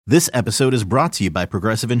This episode is brought to you by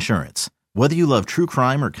Progressive Insurance. Whether you love true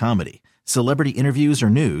crime or comedy, celebrity interviews or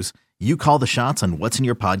news, you call the shots on what's in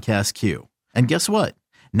your podcast queue. And guess what?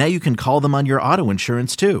 Now you can call them on your auto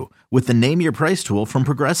insurance too with the Name Your Price tool from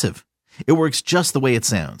Progressive. It works just the way it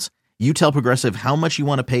sounds. You tell Progressive how much you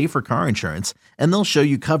want to pay for car insurance, and they'll show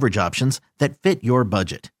you coverage options that fit your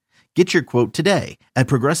budget. Get your quote today at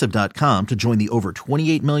Progressive.com to join the over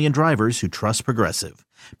 28 million drivers who trust Progressive.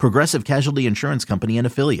 Progressive Casualty Insurance Company and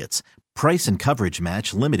Affiliates. Price and coverage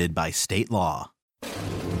match limited by state law.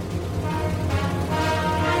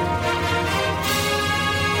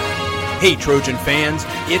 Hey, Trojan fans,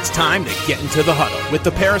 it's time to get into the huddle with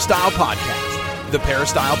the Peristyle Podcast. The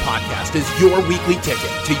Peristyle Podcast is your weekly ticket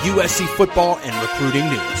to USC football and recruiting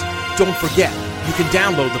news. Don't forget, you can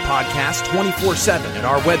download the podcast 24/7 at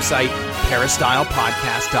our website,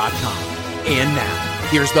 peristylepodcast.com. And now,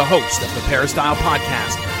 here's the host of the Peristyle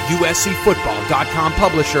Podcast, USCFootball.com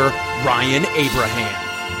publisher, Ryan Abraham.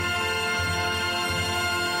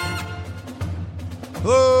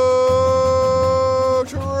 Hello,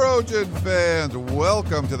 Trojan fans.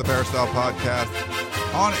 Welcome to the Peristyle Podcast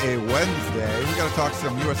on a Wednesday. We got to talk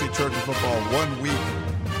some USC Trojan football 1 week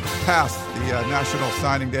past the national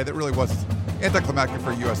signing day. That really was anticlimactic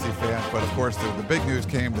for USC fans, but of course the big news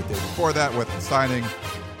came the day before that with the signing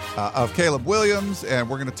of Caleb Williams, and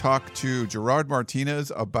we're going to talk to Gerard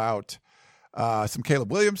Martinez about some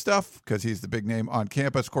Caleb Williams stuff because he's the big name on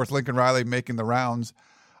campus. Of course, Lincoln Riley making the rounds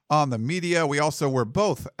on the media. We also were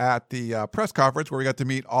both at the press conference where we got to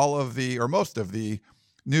meet most of the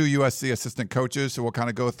new USC assistant coaches, so we'll kind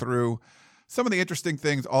of go through some of the interesting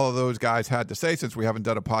things all of those guys had to say since we haven't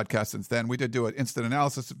done a podcast since then. We did do an instant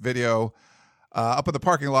analysis video up in the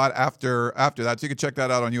parking lot after that, so you can check that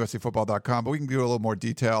out on USCFootball.com, but we can do a little more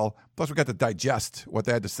detail. Plus, we got to digest what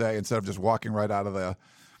they had to say instead of just walking right out of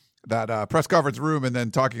that press conference room and then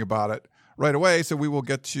talking about it right away. So we will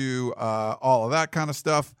get to all of that kind of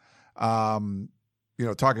stuff. Talking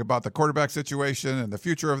about the quarterback situation and the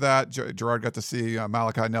future of that. Gerard got to see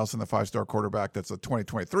Malachi Nelson, the 5-star quarterback that's a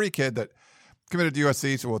 2023 kid that committed to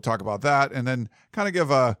USC, so we'll talk about that. And then kind of give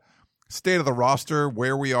a state of the roster,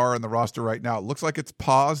 where we are in the roster right now. It looks like it's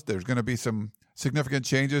paused. There's going to be some significant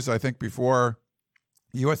changes, I think, before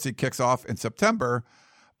USC kicks off in September.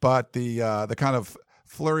 But the kind of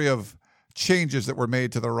flurry of changes that were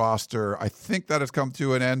made to the roster, I think that has come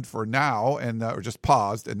to an end for now, and or just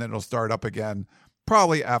paused, and then it'll start up again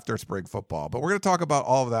probably after spring football. But we're going to talk about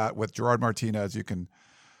all of that with Gerard Martinez. You can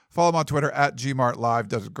follow him on Twitter at GMartLive.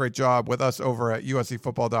 Does a great job with us over at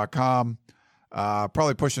USCFootball.com.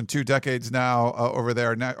 Probably pushing 2 decades now over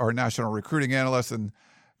there, our national recruiting analyst, and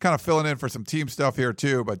kind of filling in for some team stuff here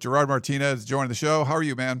too. But Gerard Martinez joining the show. How are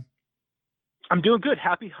you, man? I'm doing good.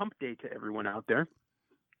 Happy hump day to everyone out there.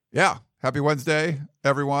 Yeah. Happy Wednesday,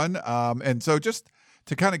 everyone. And so just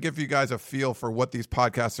to kind of give you guys a feel for what these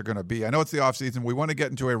podcasts are going to be. I know it's the off season. We want to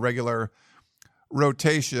get into a regular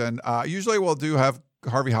rotation. Usually we'll have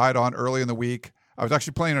Harvey Hyde on early in the week. I was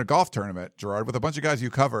actually playing a golf tournament, Gerard, with a bunch of guys you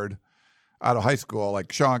covered out of high school,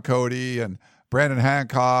 like Sean Cody and Brandon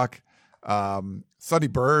Hancock, Sonny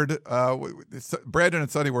Bird. Brandon and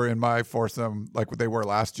Sonny were in my foursome like they were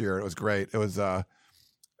last year. It was great. It was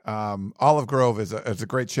Olive Grove is a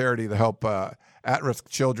great charity to help at-risk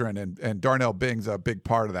children, and Darnell Bing's a big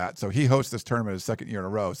part of that. So he hosts this tournament his second year in a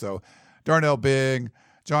row. So Darnell Bing,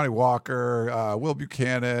 Johnny Walker, Will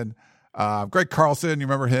Buchanan, Greg Carlson, you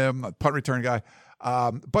remember him, a punt return guy.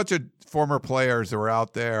 A bunch of former players that were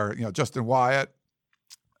out there, Justin Wyatt,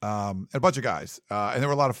 and a bunch of guys. And they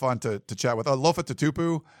were a lot of fun to chat with. Lofa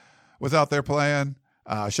Tatupu was out there playing.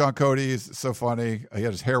 Sean Cody's so funny.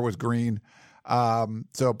 His hair was green.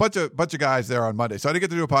 So a bunch of guys there on Monday. So I didn't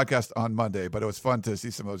get to do a podcast on Monday, but it was fun to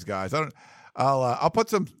see some of those guys. I'll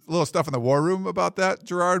put some little stuff in the war room about that,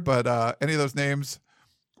 Gerard, but any of those names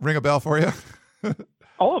ring a bell for you?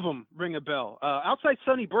 All of them ring a bell. Outside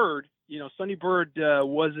Sonny Bird, Sonny Bird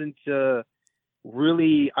wasn't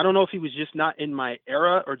really, I don't know if he was just not in my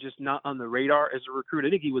era or just not on the radar as a recruit. I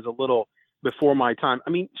think he was a little before my time. I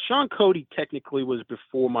mean, Sean Cody technically was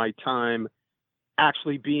before my time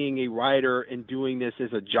actually being a writer and doing this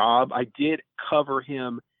as a job. I did cover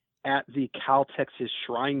him at the Cal Texas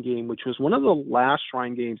Shrine game, which was one of the last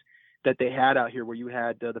Shrine games that they had out here where you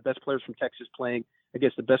had the best players from Texas playing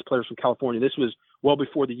against the best players from California. This was well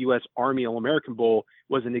before the U.S. Army All-American Bowl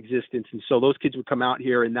was in existence. And so those kids would come out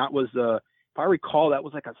here, and that was, if I recall, that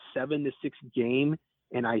was like a 7-6 game.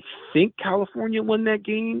 And I think California won that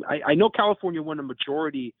game. I know California won a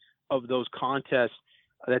majority of those contests.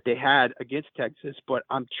 that they had against Texas. But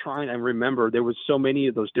I remember there was so many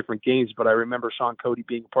of those different games, but I remember Sean Cody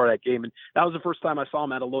being a part of that game. And that was the first time I saw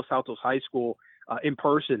him at a Los Altos High School in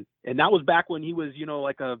person. And that was back when he was,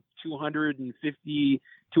 like a 250,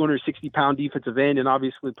 260-pound defensive end, and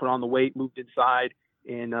obviously put on the weight, moved inside,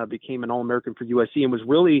 and became an All-American for USC, and was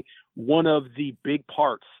really one of the big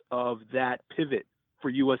parts of that pivot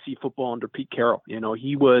for USC football under Pete Carroll.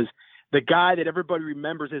 He was the guy that everybody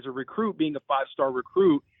remembers as a recruit, being a 5-star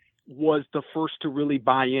recruit, was the first to really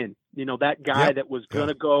buy in. That guy that was going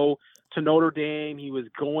to go to Notre Dame. He was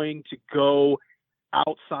going to go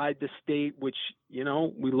outside the state, which,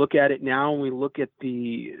 we look at it now and we look at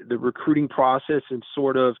the recruiting process and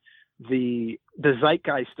sort of the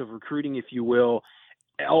zeitgeist of recruiting, if you will.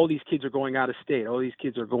 All these kids are going out of state. All these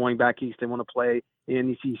kids are going back east. They want to play in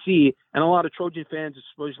the ACC. And a lot of Trojan fans,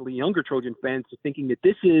 especially younger Trojan fans, are thinking that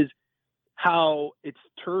this is how it's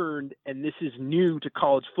turned and this is new to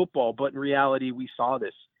college football. But in reality, we saw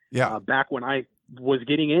this back when I was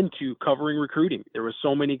getting into covering recruiting. There were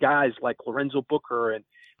so many guys like Lorenzo Booker and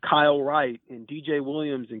Kyle Wright and DJ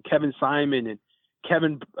Williams and Kevin Simon and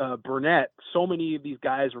Kevin Burnett. So many of these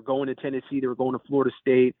guys were going to Tennessee. They were going to Florida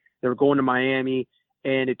State. They were going to Miami.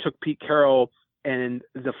 And it took Pete Carroll and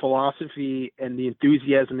the philosophy and the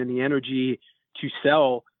enthusiasm and the energy to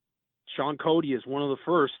sell Sean Cody as one of the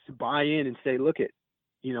first to buy in and say, look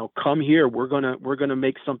come here. We're gonna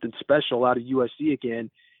make something special out of USC again.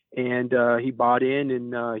 And he bought in,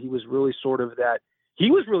 and he was really sort of that. He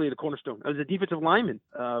was really the cornerstone. As a defensive lineman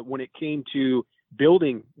when it came to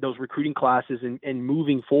building those recruiting classes and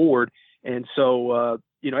moving forward. And so,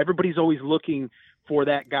 everybody's always looking for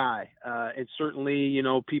that guy. And certainly,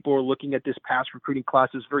 people are looking at this past recruiting class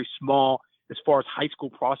as very small as far as high school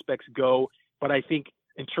prospects go. But I think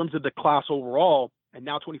in terms of the class overall, and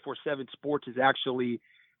now 24/7 Sports is actually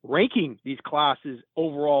ranking these classes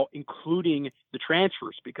overall, including the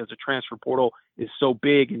transfers, because the transfer portal is so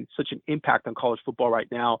big and such an impact on college football right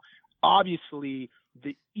now. Obviously,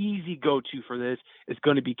 the easy go-to for this is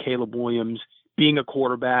going to be Caleb Williams, being a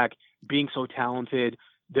quarterback, being so talented.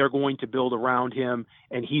 They're going to build around him,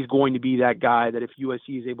 and he's going to be that guy that if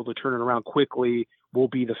USC is able to turn it around quickly, will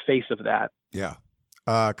be the face of that. Yeah.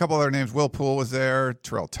 A couple other names. Will Poole was there,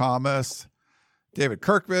 Terrell Thomas, David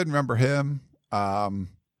Kirkman, remember him. We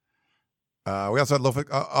also had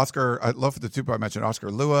Oscar Lofa-Tatupu. I mentioned Oscar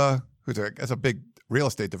Lua, who's a big real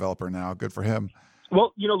estate developer now. Good for him.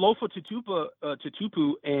 Well,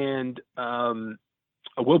 Lofa-Tatupu and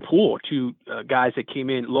Will Poole, two guys that came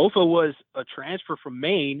in. Lofa was a transfer from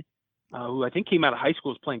Maine, who I think came out of high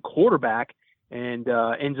school, was playing quarterback, and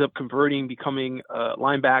ends up converting, becoming a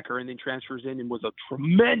linebacker, and then transfers in and was a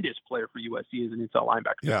tremendous player for USC as an inside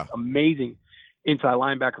linebacker. Yeah. Amazing inside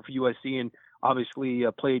linebacker for USC, and obviously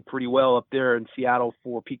played pretty well up there in Seattle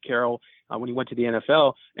for Pete Carroll when he went to the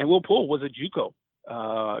NFL. And Will Poole was a JUCO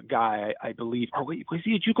guy, I believe. Or wait, was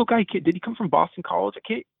he a JUCO guy? Did he come from Boston College? I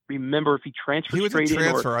can't remember if he transferred. He was straight a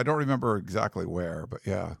transfer. In or, I don't remember exactly where, but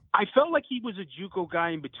yeah. I felt like he was a JUCO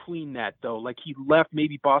guy in between that, though. Like he left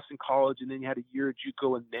maybe Boston College and then he had a year at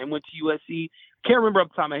JUCO and then went to USC. Can't remember off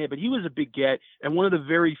the top of my head, but he was a big get. And one of the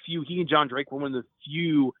very few, he and John Drake were one of the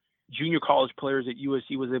few junior college players that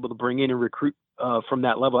USC was able to bring in and recruit from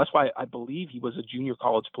that level. That's why I believe he was a junior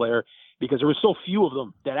college player, because there were so few of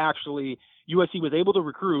them that actually USC was able to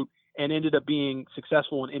recruit and ended up being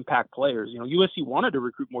successful and impact players. You know, USC wanted to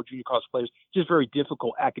recruit more junior college players, just very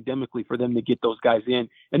difficult academically for them to get those guys in.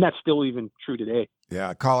 And that's still even true today.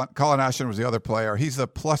 Yeah. Colin Ashton was the other player. He's a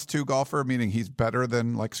 +2 golfer, meaning he's better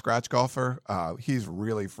than like scratch golfer. He's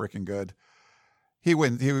really freaking good. He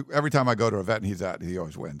wins. Every time I go to an event he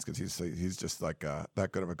always wins because he's just like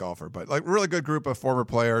that good of a golfer. But like really good group of former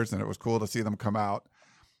players, and it was cool to see them come out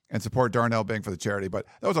and support Darnell Bing for the charity. But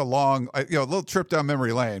that was a long, a little trip down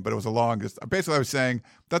memory lane, but it was a long, basically I was saying,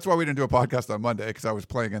 that's why we didn't do a podcast on Monday, because I was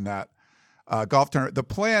playing in that golf tournament. The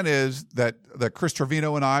plan is that Chris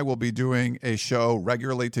Trevino and I will be doing a show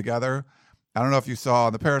regularly together. I don't know if you saw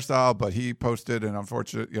on the Peristyle, but he posted, and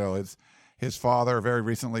unfortunately, his father very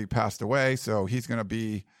recently passed away. So he's going to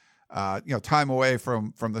be, time away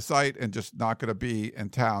from the site and just not going to be in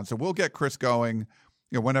town. So we'll get Chris going,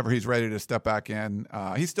 whenever he's ready to step back in.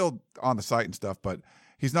 He's still on the site and stuff, but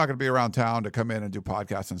he's not going to be around town to come in and do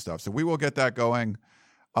podcasts and stuff. So we will get that going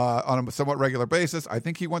on a somewhat regular basis. I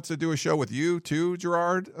think he wants to do a show with you too,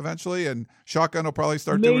 Gerard, eventually, and Shotgun will probably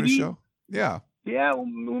start doing a show. Yeah. Yeah,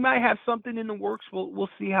 we might have something in the works. We'll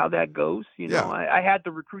see how that goes. I had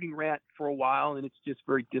the recruiting rant for a while, and it's just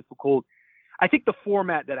very difficult. I think the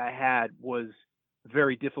format that I had was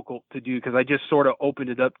very difficult to do because I just sort of opened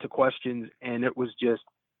it up to questions, and it was just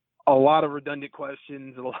a lot of redundant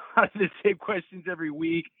questions, a lot of the same questions every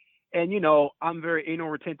week. And, I'm very anal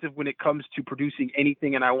retentive when it comes to producing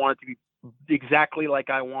anything, and I want it to be exactly like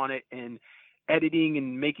I want it, and editing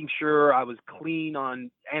and making sure I was clean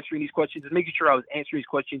on answering these questions and making sure I was answering these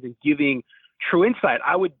questions and giving true insight.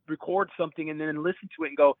 I would record something and then listen to it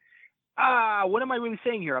and go, what am I really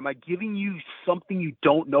saying here? Am I giving you something you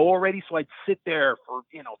don't know already? So I'd sit there for,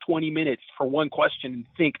 20 minutes for one question and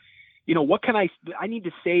think, what can I need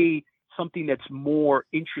to say something that's more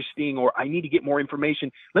interesting, or I need to get more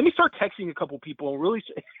information. Let me start texting a couple people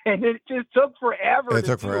and it just took forever. It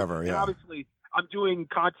took forever. And yeah. obviously I'm doing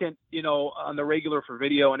content, on the regular for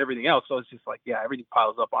video and everything else. So it's just like, everything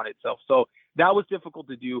piles up on itself. So that was difficult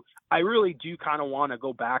to do. I really do kind of want to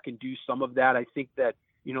go back and do some of that. I think that,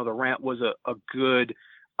 the rant was a good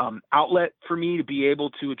outlet for me to be able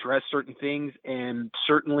to address certain things. And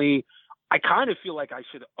certainly I kind of feel like I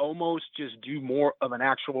should almost just do more of an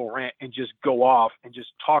actual rant and just go off and just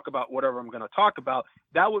talk about whatever I'm going to talk about.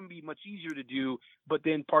 That wouldn't be much easier to do. But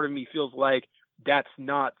then part of me feels like that's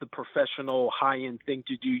not the professional high-end thing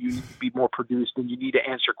to do. You need to be more produced and you need to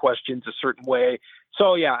answer questions a certain way.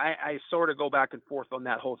 So I sort of go back and forth on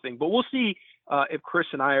that whole thing, but we'll see if Chris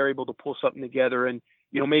and I are able to pull something together, and,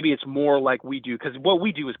 maybe it's more like we do, because what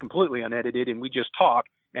we do is completely unedited and we just talk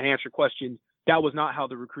and answer questions. That was not how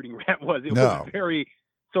the recruiting rant was. It was very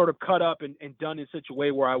sort of cut up and done in such a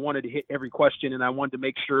way where I wanted to hit every question, and I wanted to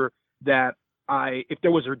make sure that if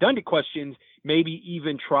there was redundant questions, maybe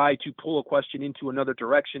even try to pull a question into another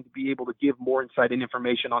direction to be able to give more insight and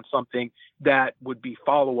information on something that would be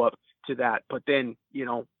follow-up to that. But then,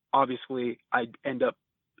 obviously I'd end up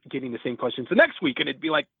getting the same questions the next week, and it'd be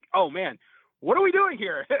like, oh man, what are we doing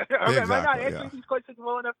here? Am I not answering these questions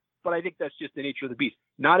well enough? But I think that's just the nature of the beast.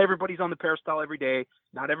 Not everybody's on the Peristyle every day.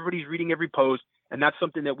 Not everybody's reading every post. And that's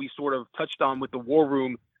something that we sort of touched on with the War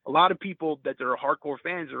Room. A lot of people that are hardcore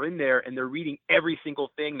fans are in there and they're reading every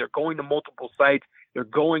single thing. They're going to multiple sites. They're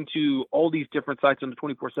going to all these different sites on the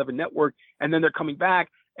 24/7 network. And then they're coming back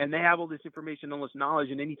and they have all this information, all this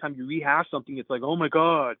knowledge. And anytime you rehash something, it's like, oh my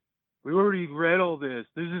God, we already read all this.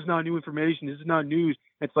 This is not new information. This is not news.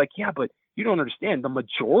 It's like, yeah, but you don't understand. The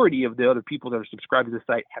majority of the other people that are subscribed to the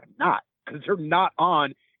site have not, because they're not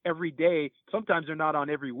on every day. Sometimes they're not on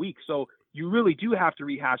every week. So you really do have to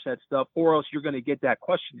rehash that stuff, or else you're going to get that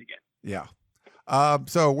question again. Yeah.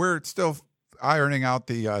 So we're still ironing out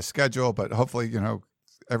the schedule, but hopefully,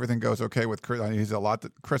 everything goes okay with Chris.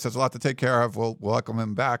 Chris has a lot to take care of. We'll welcome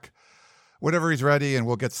him back whenever he's ready, and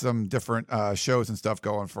we'll get some different shows and stuff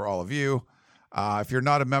going for all of you. If you're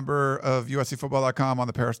not a member of USCFootball.com on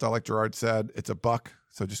the Peristyle, like Gerard said, it's $1.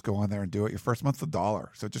 So just go on there and do it. Your first month's $1.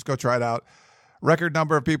 So just go try it out. Record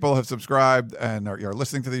number of people have subscribed and are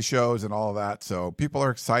listening to these shows and all of that. So people are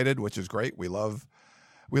excited, which is great. We love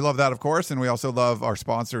that, of course. And we also love our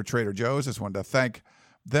sponsor, Trader Joe's. Just wanted to thank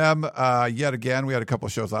them yet again. We had a couple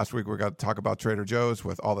of shows last week. We got to talk about Trader Joe's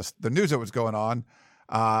with all the news that was going on.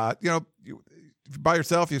 By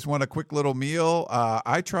yourself, you just want a quick little meal.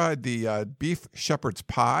 I tried the beef shepherd's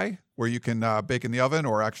pie, where you can bake in the oven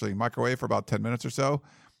or actually microwave for about 10 minutes or so.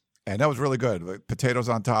 And that was really good. Like potatoes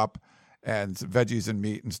on top and some veggies and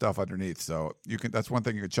meat and stuff underneath. So that's one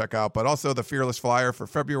thing you can check out. But also the Fearless Flyer for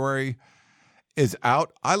February is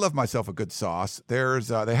out. I love myself a good sauce. They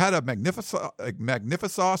had a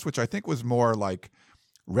Magnificauce, which I think was more like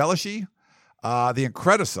relishy. The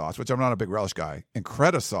Incredi sauce, which I'm not a big relish guy.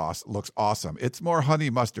 Incredi sauce looks awesome. It's more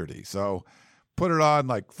honey mustardy. So put it on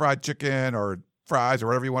like fried chicken or fries or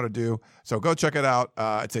whatever you want to do. So go check it out.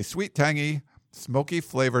 It's a sweet, tangy, smoky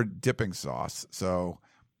flavored dipping sauce. So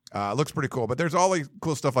it looks pretty cool. But there's all the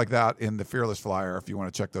cool stuff like that in the Fearless Flyer if you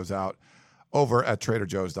want to check those out over at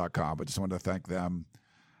TraderJoe's.com. But just wanted to thank them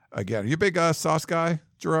again. Are you a big sauce guy,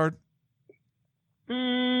 Gerard?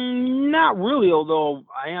 Not really, although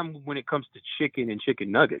I am when it comes to chicken and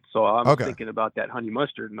chicken nuggets. So I'm thinking about that honey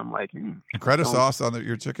mustard, and I'm like, Incredi sauce on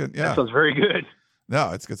your chicken. Yeah, that sounds very good.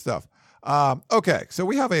 No, it's good stuff. Okay, so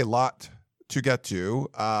we have a lot to get to.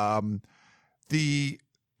 The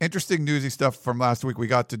interesting newsy stuff from last week, we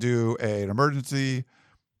got to do an emergency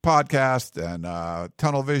podcast and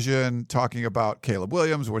Tunnel Vision talking about Caleb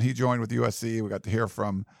Williams when he joined with USC. We got to hear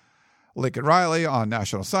from Lincoln Riley on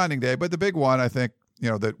National Signing Day. But the big one, I think,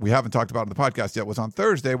 that we haven't talked about in the podcast yet was on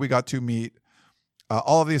Thursday. We got to meet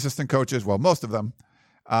all of the assistant coaches, well, most of them,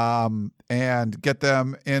 and get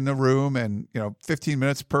them in a room and, 15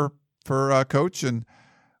 minutes per coach. And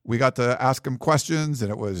we got to ask them questions, and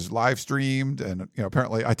it was live streamed. And,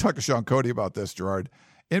 apparently I talked to Sean Cody about this, Gerard.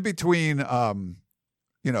 In between, the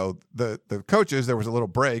coaches, there was a little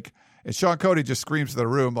break, and Sean Cody just screams to the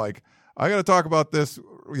room like, I got to talk about this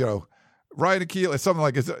Ryan and Keely, something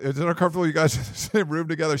like, is it uncomfortable you guys in the same room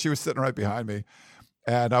together? She was sitting right behind me.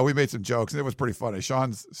 And we made some jokes, and it was pretty funny.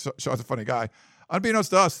 Sean's a funny guy. Unbeknownst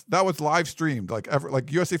to us, that was live streamed. Like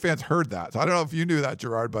USC fans heard that. So I don't know if you knew that,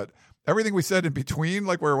 Gerard, but everything we said in between,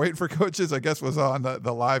 like we were waiting for coaches, I guess was on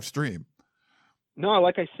the live stream. No,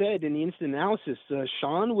 like I said in the instant analysis,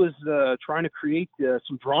 Sean was trying to create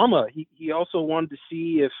some drama. He also wanted to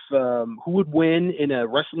see if who would win in a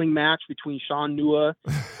wrestling match between Sean Nua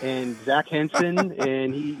and Zach Henson,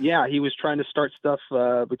 and he was trying to start stuff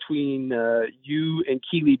between you and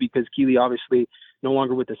Keely, because Keely obviously no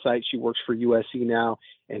longer with the site. She works for USC now,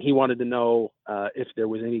 and he wanted to know if there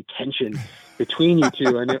was any tension between you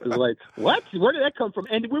two. And it was like, what? Where did that come from?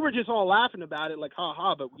 And we were just all laughing about it, like, ha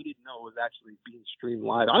ha, but we didn't know it was actually being streamed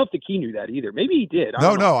live. I don't think he knew that either. Maybe he did.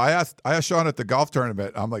 No. I asked Sean at the golf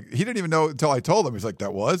tournament. I'm like, he didn't even know until I told him. He's like,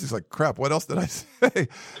 that was? He's like, crap, what else did I say?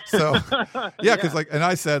 So, yeah, because and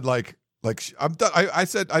I said, like I'm done. I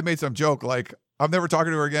said, I made some joke, like, I'm never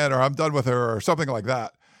talking to her again, or I'm done with her, or something like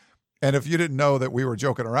that. And if you didn't know that we were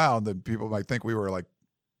joking around, then people might think we were like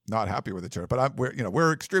not happy with each other. But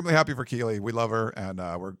we're extremely happy for Keely. We love her, and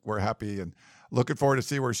we're happy and looking forward to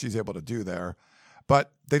see where she's able to do there.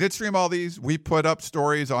 But they did stream all these. We put up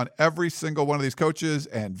stories on every single one of these coaches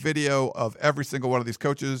and video of every single one of these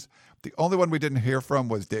coaches. The only one we didn't hear from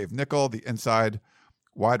was Dave Nickel, the inside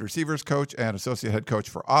wide receivers coach and associate head coach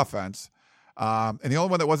for offense. And the only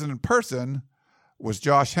one that wasn't in person was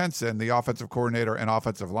Josh Henson, the offensive coordinator and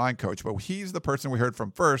offensive line coach. But he's the person we heard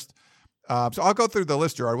from first. So I'll go through the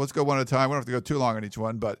list, Gerard. Let's go one at a time. We don't have to go too long on each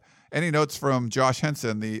one. But any notes from Josh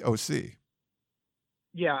Henson, the OC?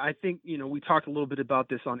 Yeah, I think, we talked a little bit about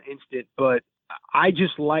this on Instant, but I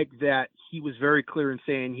just like that he was very clear in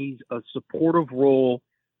saying he's a supportive role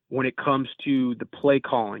when it comes to the play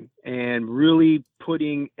calling, and really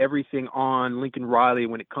putting everything on Lincoln Riley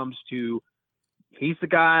when it comes to, he's the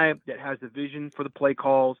guy that has the vision for the play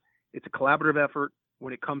calls. It's a collaborative effort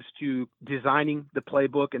when it comes to designing the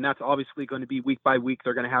playbook, and that's obviously going to be week by week.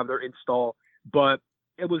 They're going to have their install, but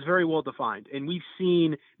it was very well defined. And we've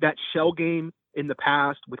seen that shell game in the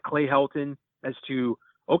past with Clay Helton as to,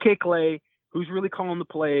 okay, Clay, who's really calling the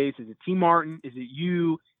plays? Is it T. Martin? Is it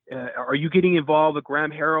you? Are you getting involved with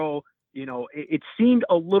Graham Harrell? It seemed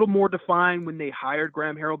a little more defined when they hired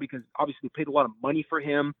Graham Harrell, because obviously they paid a lot of money for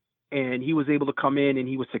him, and he was able to come in and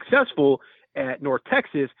he was successful at North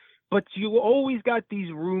Texas. But you always got these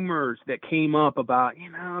rumors that came up about,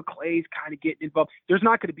 Clay's kind of getting involved. There's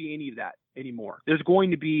not going to be any of that anymore. There's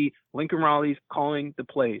going to be Lincoln Riley's calling the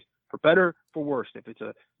plays, for better, for worse. If it's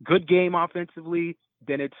a good game offensively,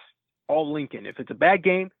 then it's all Lincoln. If it's a bad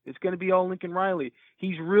game, it's going to be all Lincoln Riley.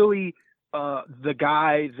 He's really the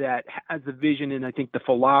guy that has the vision, and I think the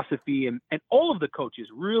philosophy, and all of the coaches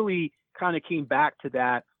really kind of came back to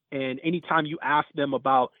that. And anytime you ask them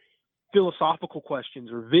about philosophical questions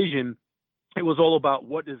or vision, it was all about,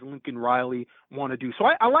 what does Lincoln Riley want to do? So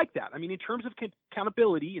I like that. I mean, in terms of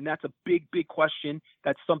accountability, and that's a big, big question.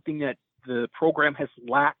 That's something that the program has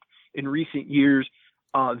lacked in recent years.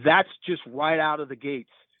 That's just right out of the gates.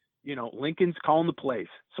 Lincoln's calling the plays.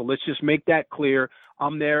 So let's just make that clear.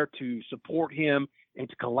 I'm there to support him and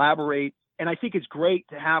to collaborate. And I think it's great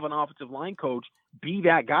to have an offensive line coach be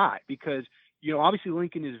that guy, because obviously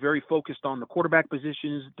Lincoln is very focused on the quarterback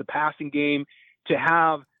positions, the passing game. To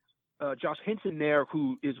have Josh Henson there,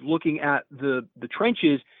 who is looking at the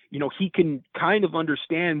trenches, he can kind of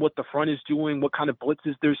understand what the front is doing, what kind of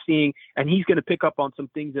blitzes they're seeing, and he's going to pick up on some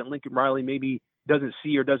things that Lincoln Riley maybe doesn't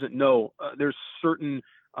see or doesn't know. There's certain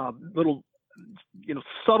little,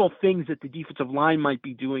 subtle things that the defensive line might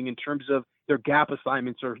be doing in terms of their gap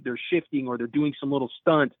assignments, or they're shifting, or they're doing some little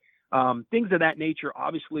stunts. Things of that nature.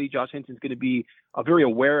 Obviously, Josh Henson's going to be very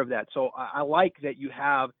aware of that. So I like that you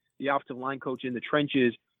have the offensive line coach in the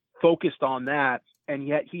trenches focused on that, and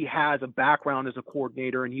yet he has a background as a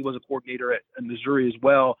coordinator, and he was a coordinator at Missouri as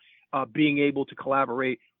well, being able to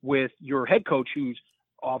collaborate with your head coach, who's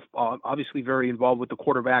obviously very involved with the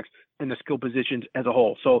quarterbacks and the skill positions as a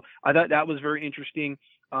whole. So I thought that was very interesting.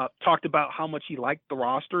 Talked about how much he liked the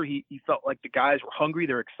roster. He felt like the guys were hungry,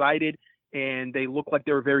 they're excited, and they looked like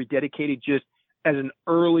they were very dedicated, just as an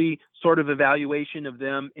early sort of evaluation of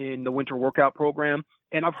them in the winter workout program.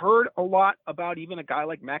 And I've heard a lot about even a guy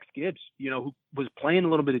like Max Gibbs, who was playing a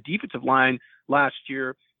little bit of defensive line last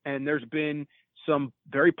year. And there's been some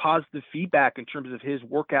very positive feedback in terms of his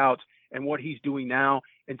workouts and what he's doing now.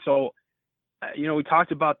 And so, we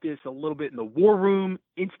talked about this a little bit in the war room,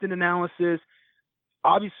 instant analysis.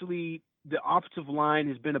 Obviously, the offensive line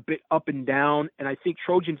has been a bit up and down. And I think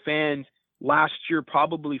Trojan fans last year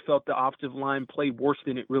probably felt the offensive line played worse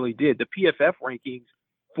than it really did. The PFF rankings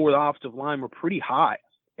for the offensive line were pretty high.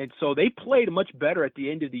 And so they played much better at the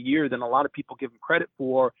end of the year than a lot of people give them credit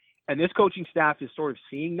for. And this coaching staff is sort of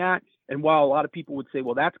seeing that. And while a lot of people would say,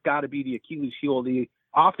 well, that's got to be the Achilles heel of the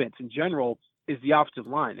offense in general, is the offensive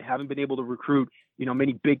line. They haven't been able to recruit,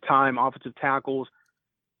 many big-time offensive tackles.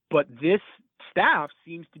 But this staff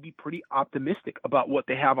seems to be pretty optimistic about what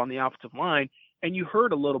they have on the offensive line. And you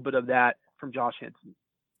heard a little bit of that from Josh Henson.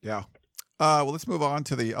 Yeah. Well, let's move on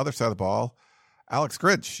to the other side of the ball. Alex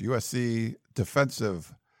Grinch, USC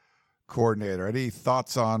defensive coordinator. Any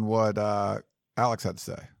thoughts on what Alex had to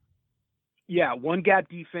say? Yeah, one gap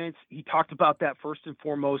defense. He talked about that first and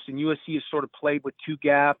foremost, and USC has sort of played with two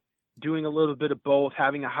gap, doing a little bit of both,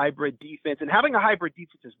 having a hybrid defense. And having a hybrid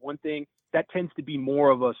defense is one thing. That tends to be more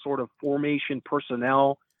of a sort of formation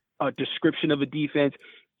personnel description of a defense.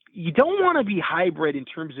 You don't want to be hybrid in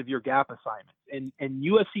terms of your gap assignments. And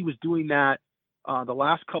USC was doing that the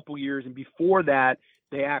last couple years. And before that,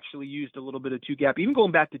 they actually used a little bit of two gap, even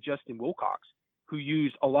going back to Justin Wilcox, who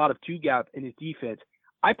used a lot of two gap in his defense.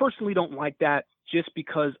 I personally don't like that just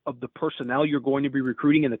because of the personnel you're going to be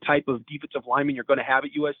recruiting and the type of defensive lineman you're going to have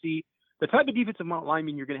at USC. The type of defensive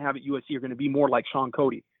lineman you're going to have at USC are going to be more like Sean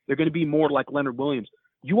Cody. They're going to be more like Leonard Williams.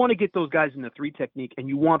 You want to get those guys in the three technique, and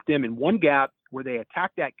you want them in one gap where they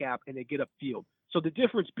attack that gap and they get upfield. So the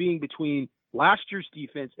difference being between last year's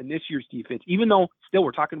defense and this year's defense, even though still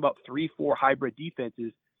we're talking about 3-4 hybrid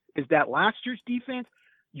defenses, is that last year's defense,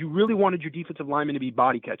 you really wanted your defensive linemen to be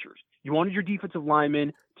body catchers. You wanted your defensive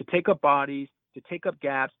linemen to take up bodies, to take up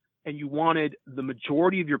gaps, and you wanted the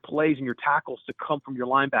majority of your plays and your tackles to come from your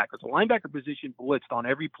linebackers. The linebacker position blitzed on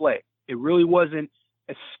every play. It really wasn't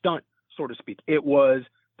a stunt, so to speak. It was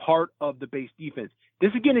part of the base defense.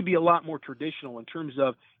 This is going to be a lot more traditional in terms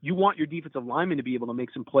of you want your defensive linemen to be able to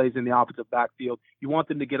make some plays in the offensive backfield. You want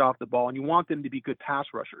them to get off the ball, and you want them to be good pass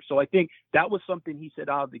rushers. So I think that was something he said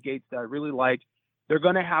out of the gates that I really liked. They're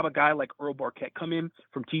going to have a guy like Earl Barquette come in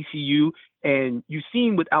from TCU, and you've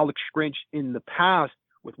seen with Alex Grinch in the past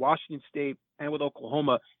with Washington State and with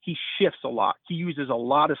Oklahoma, he shifts a lot. He uses a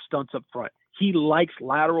lot of stunts up front. He likes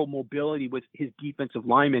lateral mobility with his defensive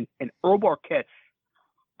linemen, and Earl Barquette,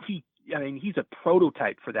 he's a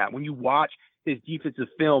prototype for that. When you watch his defensive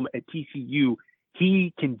film at TCU,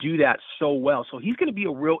 he can do that so well. So he's going to be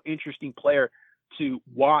a real interesting player to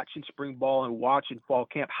watch in spring ball and watch in fall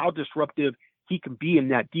camp, how disruptive he can be in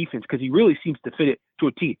that defense, because he really seems to fit it to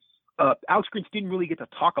a T. Alex Grinch didn't really get to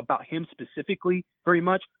talk about him specifically very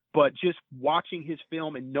much, but just watching his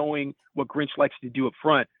film and knowing what Grinch likes to do up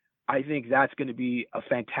front, I think that's going to be a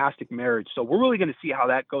fantastic marriage. So we're really going to see how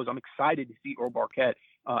that goes. I'm excited to see Earl Barquette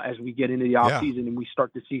as we get into the offseason and we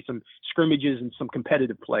start to see some scrimmages and some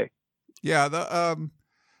competitive play. Yeah,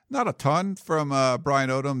 not a ton from Brian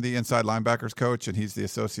Odom, the inside linebackers coach, and he's the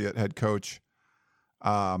associate head coach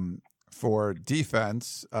for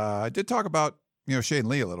defense. I did talk about Shane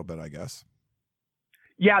Lee a little bit, I guess.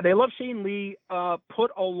 Yeah, they love Shane Lee.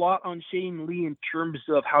 Put a lot on Shane Lee in terms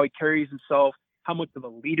of how he carries himself, how much of a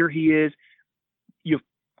leader he is. You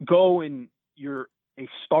go and you're a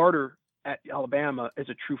starter at Alabama as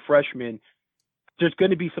a true freshman, there's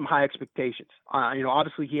going to be some high expectations.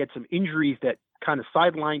 Obviously he had some injuries that kind of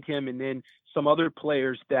sidelined him, and then some other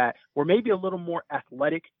players that were maybe a little more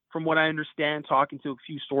athletic, from what I understand, talking to a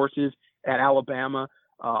few sources at Alabama,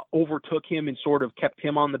 overtook him and sort of kept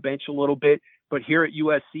him on the bench a little bit. But here at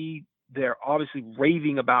USC, they're obviously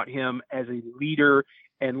raving about him as a leader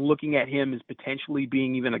and looking at him as potentially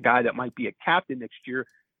being even a guy that might be a captain next year.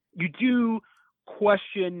 You do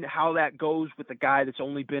question how that goes with a guy that's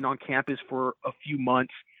only been on campus for a few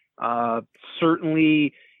months.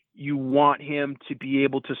 Certainly you want him to be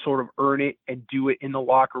able to sort of earn it and do it in the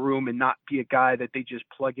locker room and not be a guy that they just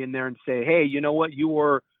plug in there and say, hey, you know what, you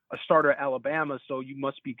were a starter at Alabama, so you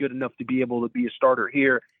must be good enough to be able to be a starter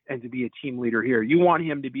here and to be a team leader here. You want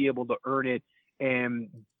him to be able to earn it and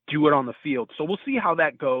do it on the field. So we'll see how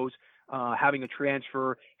that goes, having a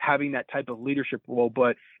transfer, having that type of leadership role.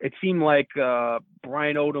 But it seemed like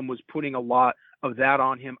Brian Odom was putting a lot of that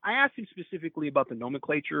on him. I asked him specifically about the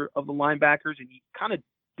nomenclature of the linebackers, and he kind of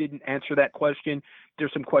didn't answer that question.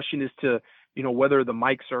 There's some question as to, whether the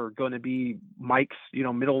Mikes are going to be Mikes,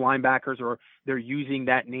 middle linebackers, or they're using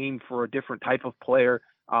that name for a different type of player.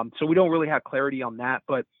 So we don't really have clarity on that,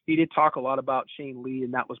 but he did talk a lot about Shane Lee,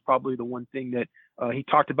 and that was probably the one thing that he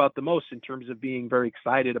talked about the most in terms of being very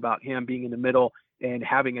excited about him being in the middle and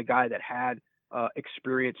having a guy that had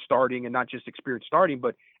experience starting, and not just experience starting,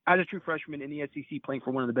 but as a true freshman in the SEC playing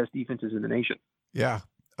for one of the best defenses in the nation. Yeah.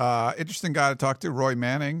 Interesting guy to talk to, Roy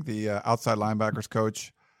Manning, the outside linebackers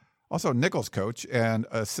coach, also Nichols coach and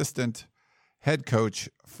assistant head coach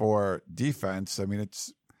for defense. I mean,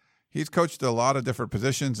 it's he's coached a lot of different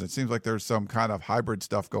positions. It seems like there's some kind of hybrid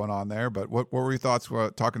stuff going on there. But what were your thoughts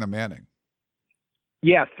talking to Manning?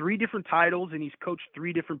 Yeah, 3 different titles, and he's coached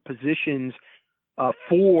 3 different positions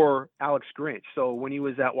for Alex Grinch. So when he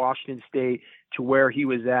was at Washington State to where he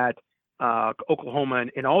was at Oklahoma,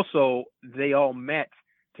 and also they all met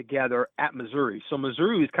together at Missouri. So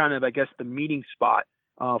Missouri was kind of, I guess, the meeting spot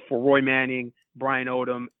for Roy Manning, Brian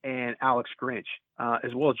Odom, and Alex Grinch,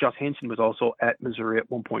 as well as Josh Henson was also at Missouri at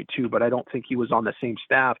one point too, but I don't think he was on the same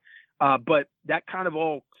staff. But that kind of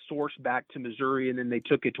all sourced back to Missouri, and then they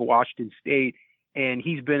took it to Washington State. And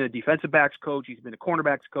he's been a defensive backs coach. He's been a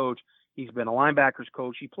cornerbacks coach. He's been a linebackers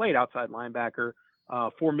coach. He played outside linebacker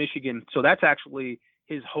for Michigan. So that's actually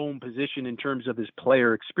his home position in terms of his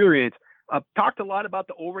player experience. Talked a lot about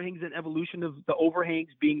the overhangs and evolution of the overhangs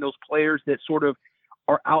being those players that sort of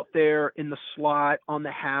are out there in the slot, on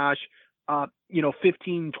the hash.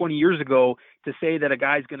 15, 20 years ago, to say that a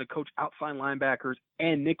guy's going to coach outside linebackers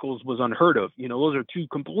and nickels was unheard of. Those are 2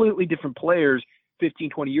 completely different players 15,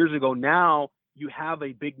 20 years ago. Now, you have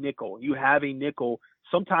a big nickel. You have a nickel.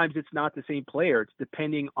 Sometimes it's not the same player. It's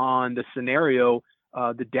depending on the scenario,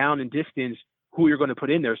 the down and distance, who you're going to put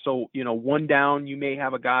in there. So, one down, you may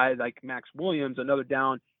have a guy like Max Williams. Another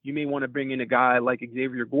down, you may want to bring in a guy like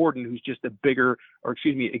Xavier Gordon, who's just a bigger,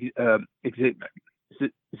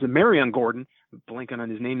 Marion Gordon, blanking on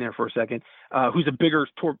his name there for a second, who's a bigger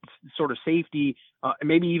sort of safety, and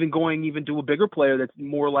maybe even going to a bigger player that's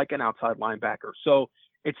more like an outside linebacker. So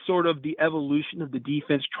it's sort of the evolution of the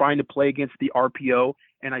defense trying to play against the RPO.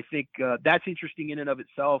 And I think that's interesting in and of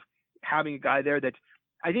itself, having a guy there that's,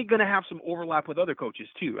 I think, going to have some overlap with other coaches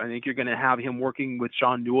too. I think you're going to have him working with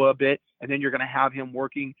Sean Nua a bit, and then you're going to have him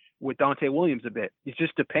working with Dante Williams a bit. It's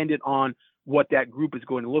just dependent on what that group is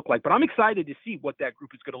going to look like. But I'm excited to see what that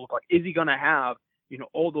group is going to look like. Is he going to have,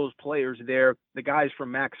 all those players there, the guys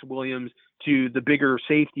from Max Williams to the bigger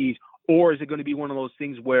safeties, or is it going to be one of those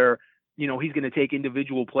things where, he's going to take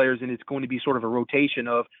individual players and it's going to be sort of a rotation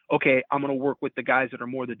of, okay, I'm going to work with the guys that are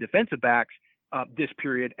more the defensive backs this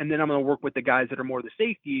period, and then I'm going to work with the guys that are more the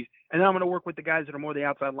safeties, and then I'm going to work with the guys that are more the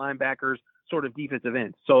outside linebackers, sort of defensive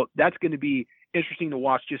ends. So that's going to be interesting to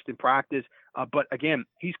watch just in practice. But again,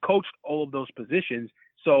 he's coached all of those positions.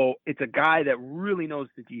 So it's a guy that really knows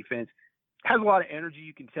the defense, has a lot of energy.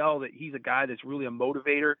 You can tell that he's a guy that's really a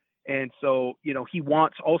motivator. And so, he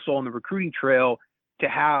wants also on the recruiting trail to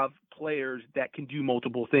have players that can do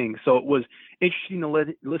multiple things. So it was interesting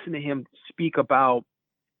to listen to him speak about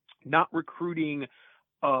not recruiting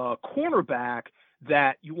a cornerback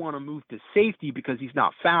that you want to move to safety because he's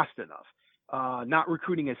not fast enough. Not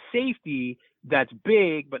recruiting a safety that's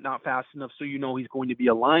big but not fast enough so he's going to be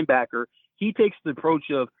a linebacker. He takes the approach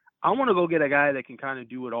of, I want to go get a guy that can kind of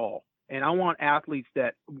do it all. And I want athletes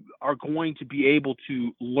that are going to be able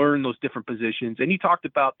to learn those different positions. And he talked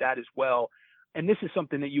about that as well. And this is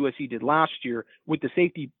something that USC did last year with the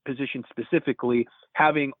safety position specifically,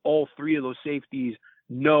 having all 3 of those safeties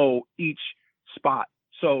know each spot.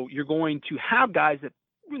 So you're going to have guys that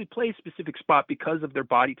really play a specific spot because of their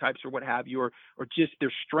body types or what have you, or just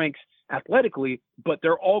their strengths athletically, but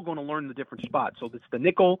they're all going to learn the different spots. So it's the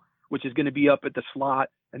nickel, which is going to be up at the slot.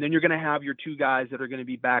 And then you're going to have your 2 guys that are going to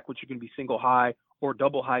be back, which are going to be single high or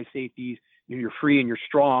double high safeties. You're free and you're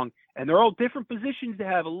strong. And they're all different positions that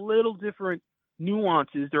have a little different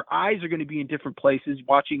nuances. Their eyes are going to be in different places,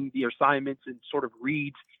 watching the assignments and sort of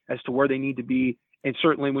reads as to where they need to be. And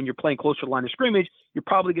certainly when you're playing closer to the line of scrimmage, you're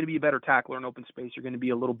probably going to be a better tackler in open space. You're going to be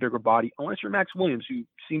a little bigger body, unless you're Max Williams, who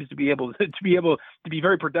seems to be able to be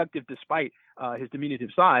very productive despite his diminutive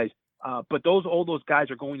size. But all those guys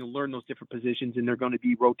are going to learn those different positions, and they're going to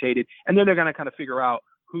be rotated, and then they're going to kind of figure out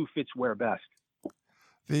who fits where best.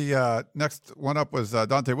 The next one up was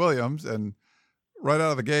Dante Williams, and right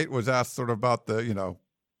out of the gate was asked sort of about the,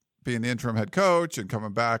 being the interim head coach and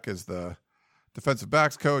coming back as the defensive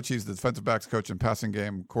backs coach. He's the defensive backs coach and passing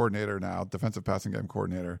game coordinator now, defensive passing game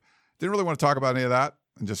coordinator. Didn't really want to talk about any of that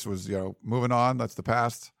and just was, moving on. That's the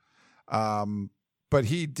past. But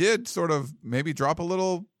he did sort of maybe drop a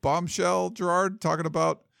little bombshell, Gerard, talking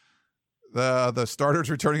about the starters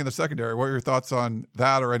returning in the secondary. What are your thoughts on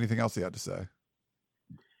that or anything else he had to say?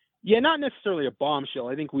 Yeah, not necessarily a bombshell.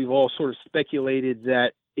 I think we've all sort of speculated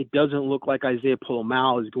that it doesn't look like Isaiah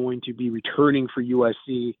Polomal is going to be returning for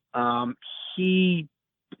USC. He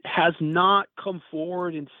has not come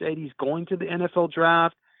forward and said he's going to the NFL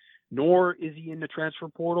draft, nor is he in the transfer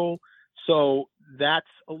portal. So that's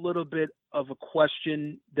a little bit of a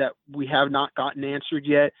question that we have not gotten answered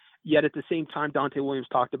yet. Yet at the same time, Dante Williams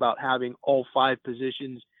talked about having all 5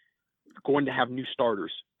 positions going to have new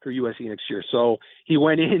starters for USC next year. So he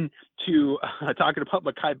went in to talking about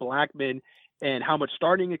Mekhi Blackmon and how much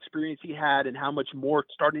starting experience he had and how much more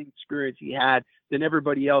starting experience he had than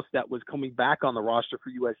everybody else that was coming back on the roster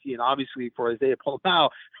for USC. And obviously for Isaiah Pola-Mao,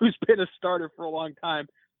 who's been a starter for a long time,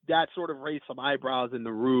 that sort of raised some eyebrows in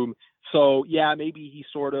the room. So, yeah, maybe he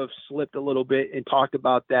sort of slipped a little bit and talked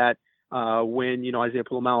about that when, Isaiah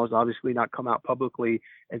Pola-Mao has obviously not come out publicly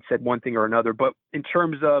and said one thing or another. But in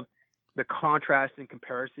terms of the contrast and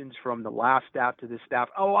comparisons from the last staff to this staff,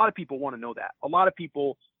 a lot of people want to know that. A lot of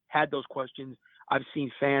people had those questions. I've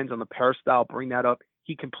seen fans on the Peristyle bring that up.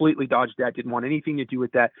 He completely dodged that, didn't want anything to do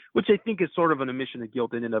with that, which I think is sort of an admission of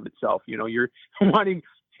guilt in and of itself. You're wanting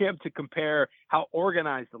him to compare how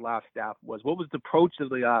organized the last staff was. What was the approach of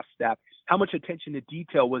the last staff? How much attention to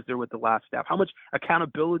detail was there with the last staff? How much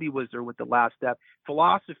accountability was there with the last staff?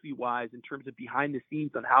 Philosophy-wise, in terms of behind the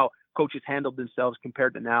scenes on how coaches handled themselves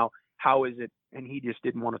compared to now, how is it? And he just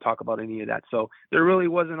didn't want to talk about any of that. So there really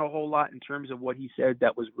wasn't a whole lot in terms of what he said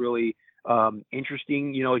that was really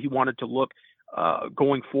interesting. He wanted to look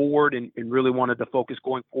going forward and really wanted to focus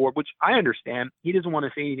going forward, which I understand. He doesn't want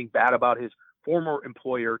to say anything bad about his former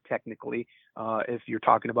employer, technically. If you're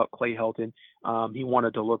talking about Clay Helton, he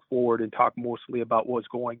wanted to look forward and talk mostly about what's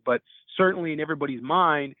going. But certainly in everybody's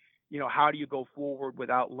mind, how do you go forward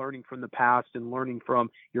without learning from the past and learning from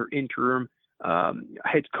your interim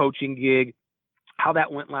head coaching gig, how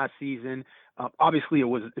that went last season? Obviously, it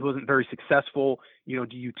wasn't very successful. Do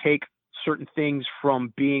you take certain things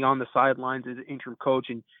from being on the sidelines as an interim coach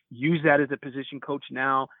and use that as a position coach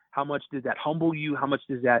now? How much did that humble you? How much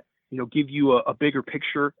does that, give you a bigger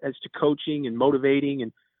picture as to coaching and motivating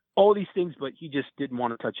and all these things? But he just didn't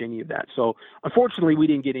want to touch any of that. So unfortunately, we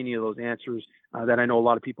didn't get any of those answers that I know a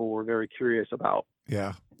lot of people were very curious about.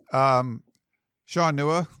 Yeah. Shaun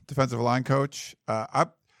Nua, defensive line coach.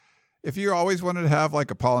 If you always wanted to have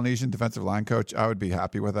like a Polynesian defensive line coach, I would be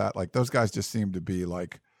happy with that. Like those guys just seem to be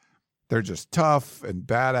like, they're just tough and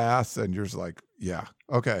badass. And you're just like, yeah,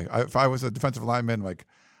 okay. If I was a defensive lineman, like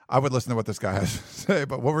I would listen to what this guy has to say.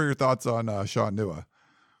 But what were your thoughts on Shaun Nua?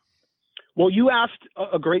 Well, you asked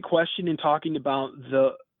a great question in talking about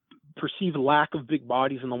the perceived lack of big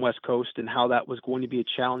bodies on the West Coast and how that was going to be a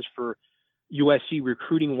challenge for USC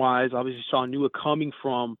recruiting wise. Obviously, Shaun Nua coming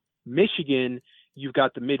from Michigan, you've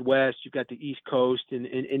got the Midwest, you've got the East Coast,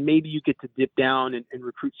 and maybe you get to dip down and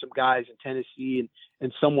recruit some guys in Tennessee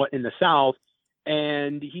and somewhat in the South.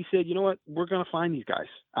 And he said, you know what, we're going to find these guys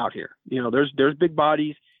out here. There's big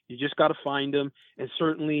bodies. You just got to find them. And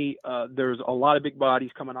certainly there's a lot of big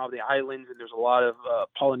bodies coming out of the islands, and there's a lot of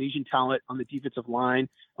Polynesian talent on the defensive line.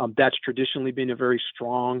 That's traditionally been a very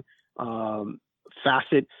strong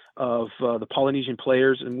facet of the Polynesian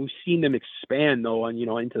players, and we've seen them expand though, and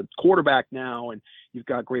into quarterback now, and you've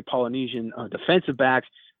got great Polynesian defensive backs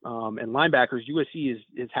and linebackers. USC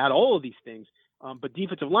has had all of these things, but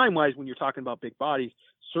defensive line wise, when you're talking about big bodies,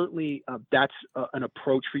 certainly that's an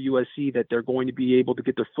approach for USC that they're going to be able to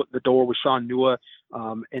get their foot in the door with Shaun Nua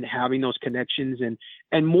and having those connections.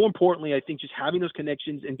 And more importantly, I think just having those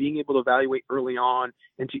connections and being able to evaluate early on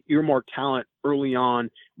and to earmark talent early on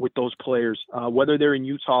with those players, whether they're in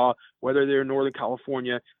Utah, whether they're in Northern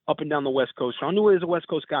California, up and down the West Coast. Shaun Nua is a West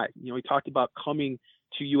Coast guy. He talked about coming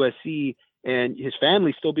to USC and his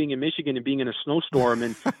family still being in Michigan and being in a snowstorm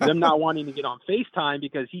and them not wanting to get on FaceTime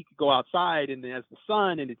because he could go outside and it has the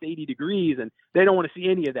sun and it's 80 degrees and they don't want to see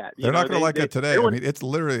any of that. They're not going to like it today. I mean, it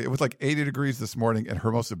was like 80 degrees this morning at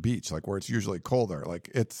Hermosa Beach, like where it's usually colder. Like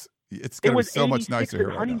it's going to be so much nicer here.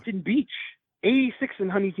 Huntington Beach. 86 in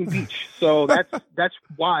Huntington Beach. So that's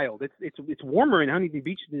wild. It's warmer in Huntington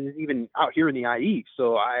Beach than it is even out here in the IE.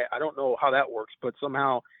 So I don't know how that works, but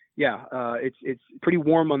somehow, yeah, it's pretty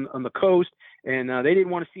warm on the coast, and they didn't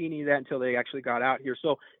want to see any of that until they actually got out here.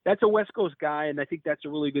 So that's a West Coast guy, and I think that's a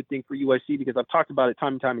really good thing for USC because I've talked about it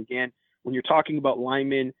time and time again. When you're talking about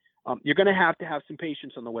linemen, you're going to have some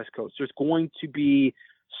patience on the West Coast. There's going to be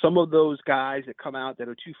some of those guys that come out that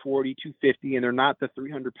are 240, 250, and they're not the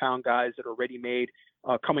 300-pound guys that are ready-made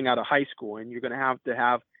coming out of high school. And you're going to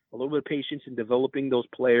have a little bit of patience in developing those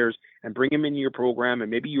players and bring them into your program,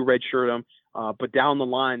 and maybe you redshirt them. But down the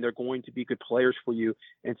line, they're going to be good players for you.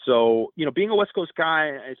 And so, being a West Coast guy,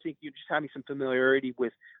 I think you're just having some familiarity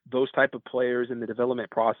with those type of players in the development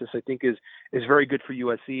process, I think is very good for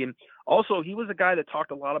USC. And also, he was a guy that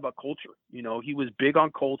talked a lot about culture. He was big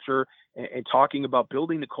on culture and talking about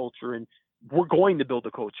building the culture, and we're going to build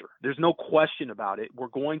the culture. There's no question about it. We're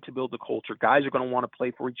going to build the culture. Guys are going to want to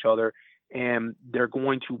play for each other, and they're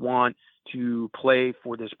going to want to play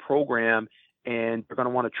for this program, and they're going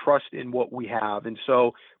to want to trust in what we have. And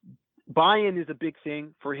so buy-in is a big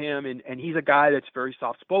thing for him, and he's a guy that's very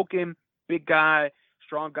soft-spoken, big guy,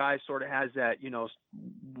 strong guy, sort of has that,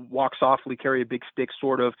 walk softly, carry a big stick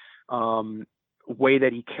sort of way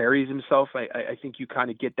that he carries himself. I think you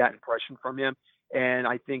kind of get that impression from him, and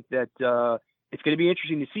I think that it's going to be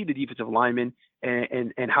interesting to see the defensive linemen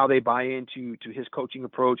and how they buy into his coaching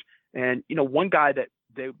approach. And, one guy that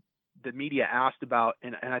the media asked about,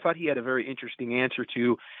 and I thought he had a very interesting answer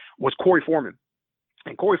to, was Corey Foreman.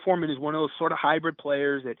 And Corey Foreman is one of those sort of hybrid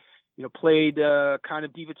players that, played kind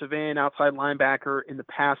of defensive end, outside linebacker in the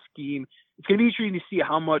past scheme. It's going to be interesting to see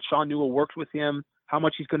how much Shaun Nua works with him, how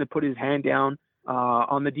much he's going to put his hand down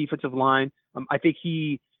on the defensive line. I think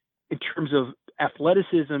he, in terms of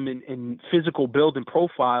athleticism and physical build and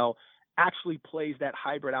profile, actually plays that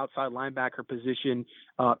hybrid outside linebacker position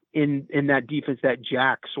in that defense, that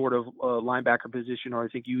jack sort of linebacker position, or I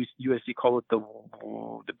think USC call it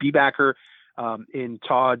the B-backer in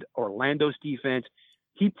Todd Orlando's defense.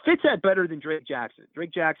 He fits that better than Drake Jackson.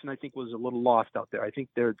 Drake Jackson, I think, was a little lost out there. I think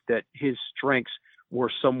that his strengths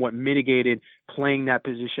were somewhat mitigated playing that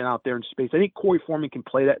position out there in space. I think Corey Foreman can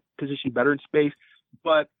play that position better in space,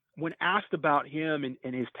 but when asked about him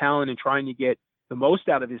and his talent and trying to get the most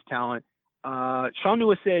out of his talent, Shaun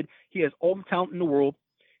Nua said he has all the talent in the world.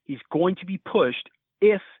 He's going to be pushed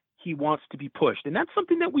if he wants to be pushed. And that's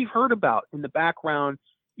something that we've heard about in the background,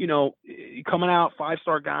 coming out,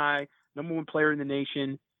 5-star guy, number 1 player in the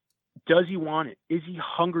nation. Does he want it? Is he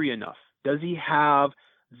hungry enough? Does he have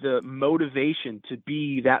the motivation to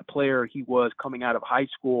be that player he was coming out of high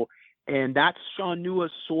school? And that's Shaun Nua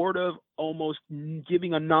sort of almost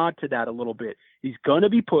giving a nod to that a little bit. He's going to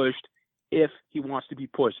be pushed if he wants to be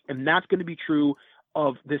pushed. And that's going to be true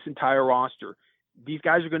of this entire roster. These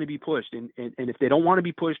guys are going to be pushed. And if they don't want to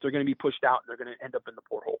be pushed, they're going to be pushed out and they're going to end up in the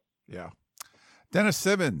porthole. Yeah. Dennis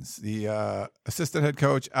Simmons, the assistant head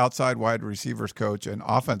coach, outside wide receivers coach, and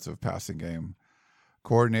offensive passing game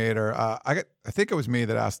coordinator. I think it was me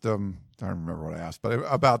that asked him, I don't remember what I asked, but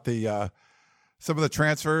about some of the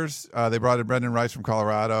transfers. They brought in Brendan Rice from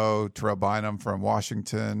Colorado, Terrell Bynum from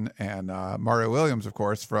Washington, and Mario Williams, of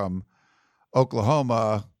course, from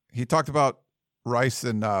Oklahoma. He talked about Rice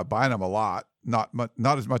and Bynum a lot, not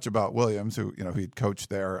as much about Williams, who he'd coached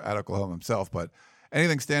there at Oklahoma himself. But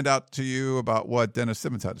anything stand out to you about what Dennis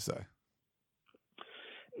Simmons had to say?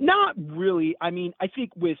 Not really. I mean, I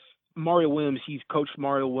think with Mario Williams, he's coached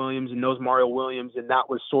Mario Williams and knows Mario Williams, and that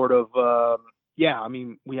was sort of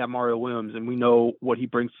we have Mario Williams and we know what he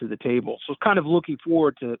brings to the table. So it's kind of looking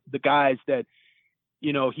forward to the guys that,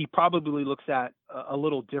 he probably looks at a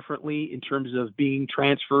little differently in terms of being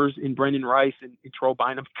transfers in Brendan Rice and Terrell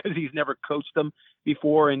Bynum, because he's never coached them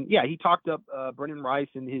before. And he talked up Brendan Rice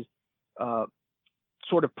and his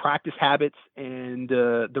sort of practice habits and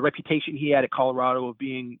the reputation he had at Colorado of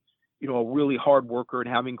being, a really hard worker and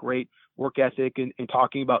having great work ethic, and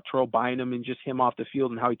talking about Terrell Bynum and just him off the field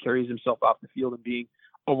and how he carries himself off the field and being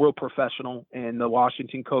a real professional. And the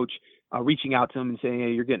Washington coach reaching out to him and saying,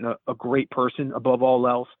 hey, you're getting a great person above all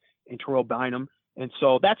else in Terrell Bynum. And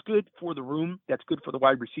so that's good for the room. That's good for the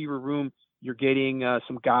wide receiver room. You're getting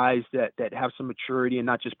some guys that have some maturity and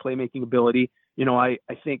not just playmaking ability. I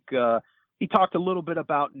think he talked a little bit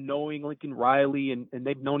about knowing Lincoln Riley, and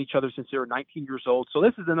they've known each other since they were 19 years old. So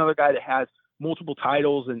this is another guy that has multiple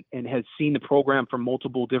titles and has seen the program from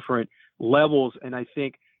multiple different levels. And I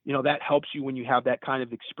think, that helps you when you have that kind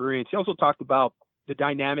of experience. He also talked about the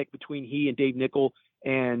dynamic between he and Dave Nickel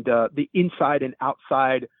and the inside and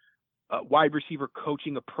outside wide receiver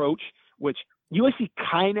coaching approach, which USC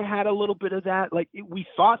kind of had a little bit of that. We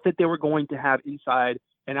thought that they were going to have inside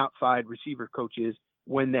and outside receiver coaches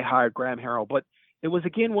when they hired Graham Harrell, but it was,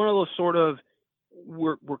 again, one of those sort of,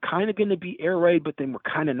 we're kind of going to be air raid, but then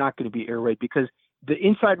we're kind of not going to be air raid, because the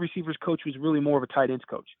inside receivers coach was really more of a tight ends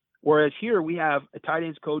coach. Whereas here we have a tight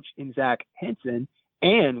ends coach in Zach Henson,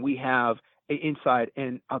 and we have an inside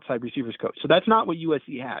and outside receivers coach. So that's not what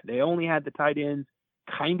USC had. They only had the tight ends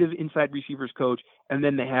kind of inside receivers coach, and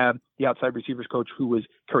then they have the outside receivers coach, who was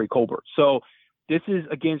Kerry Colbert. So this is,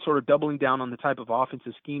 again, sort of doubling down on the type of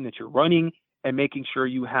offensive scheme that you're running and making sure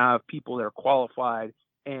you have people that are qualified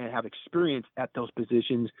and have experience at those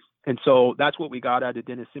positions. And so that's what we got out of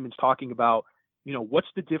Dennis Simmons, talking about, what's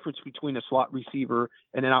the difference between a slot receiver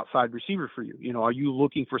and an outside receiver for you? Are you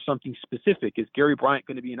looking for something specific? Is Gary Bryant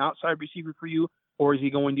going to be an outside receiver for you, or is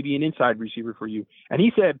he going to be an inside receiver for you? And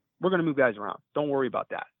he said, we're going to move guys around. Don't worry about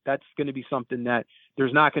that. That's going to be something that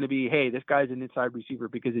there's not going to be, hey, this guy's an inside receiver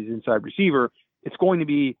because he's an inside receiver. It's going to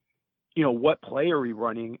be, what play are we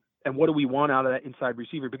running and what do we want out of that inside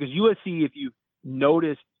receiver? Because USC, if you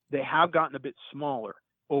notice, they have gotten a bit smaller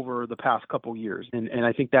over the past couple years. And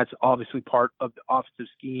I think that's obviously part of the offensive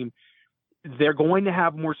scheme. They're going to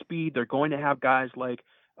have more speed. They're going to have guys like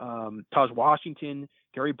Taj Washington,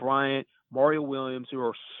 Gary Bryant, Mario Williams, who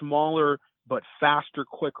are smaller but faster,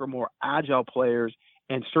 quicker, more agile players,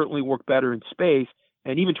 and certainly work better in space.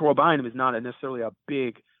 And even Terrell Bynum is not necessarily a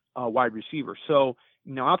big wide receiver. So,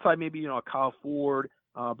 outside maybe, a Kyle Ford,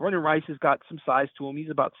 Brendan Rice has got some size to him. He's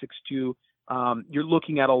about 6'2". You're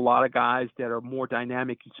looking at a lot of guys that are more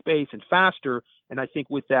dynamic in space and faster. And I think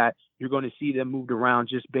with that, you're going to see them moved around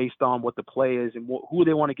just based on what the play is and who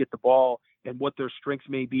they want to get the ball and what their strengths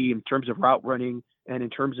may be in terms of route running and in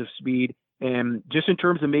terms of speed and just in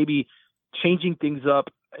terms of maybe changing things up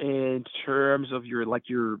in terms of your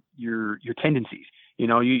tendencies. You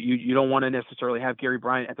don't want to necessarily have Gary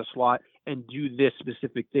Bryant at the slot and do this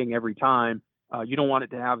specific thing every time. You don't want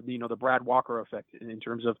it to have, the Brad Walker effect in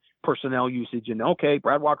terms of personnel usage. And, okay,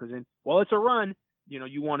 Brad Walker's in. Well, it's a run.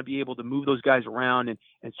 You want to be able to move those guys around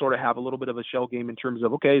and sort of have a little bit of a shell game in terms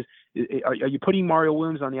of, okay, are you putting Mario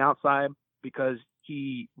Williams on the outside because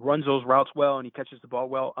he runs those routes well and he catches the ball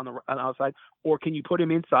well on the outside? Or can you put him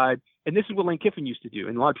inside? And this is what Lane Kiffin used to do.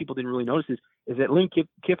 And a lot of people didn't really notice this, is that Lane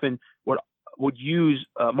Kiffin would use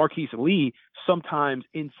Marquise Lee sometimes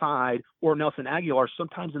inside or Nelson Aguilar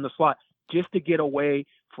sometimes in the slot, just to get away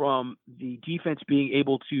from the defense being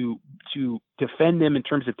able to defend them in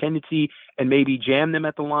terms of tendency and maybe jam them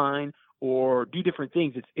at the line or do different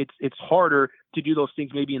things. It's harder to do those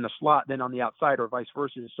things maybe in the slot than on the outside or vice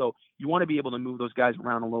versa. So you want to be able to move those guys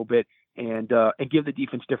around a little bit and give the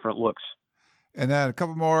defense different looks. And then a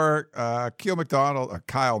couple more, Kyle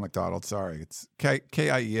McDonald, sorry. It's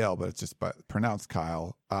Kiel, but it's just pronounced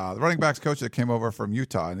Kyle. The running backs coach that came over from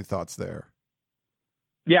Utah. Any thoughts there?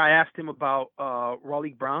 Yeah, I asked him about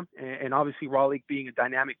Raleek Brown, and obviously Raleek being a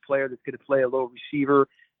dynamic player that's going to play a little receiver,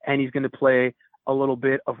 and he's going to play a little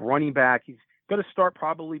bit of running back. He's going to start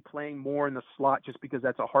probably playing more in the slot just because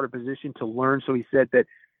that's a harder position to learn. So he said that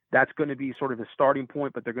that's going to be sort of the starting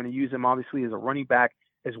point, but they're going to use him obviously as a running back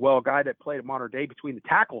as well, a guy that played at modern day between the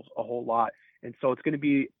tackles a whole lot. And so it's going to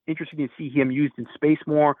be interesting to see him used in space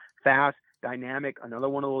more, fast, dynamic, another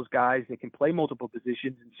one of those guys that can play multiple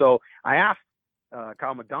positions. And so I asked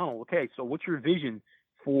Kyle McDonald, okay, so what's your vision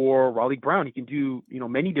for Raleek Brown? He can do,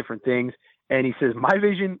 many different things. And he says, my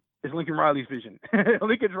vision is Lincoln Riley's vision.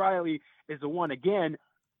 Lincoln Riley is the one, again,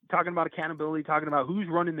 talking about accountability, talking about who's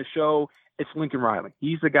running the show. It's Lincoln Riley.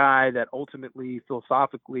 He's the guy that ultimately,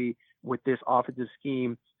 philosophically, with this offensive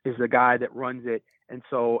scheme, is the guy that runs it. And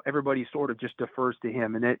so everybody sort of just defers to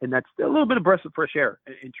him. And that's a little bit of breath of fresh air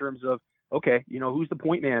in terms of, okay, who's the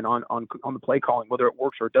point man on the play calling, whether it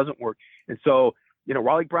works or it doesn't work. And so,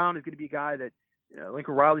 Raleek Brown is going to be a guy that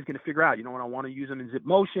Lincoln Riley's going to figure out, when I want to use him in zip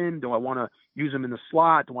motion, do I want to use him in the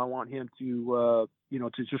slot? Do I want him to,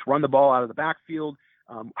 to just run the ball out of the backfield?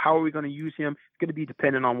 How are we going to use him? It's going to be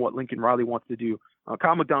dependent on what Lincoln Riley wants to do.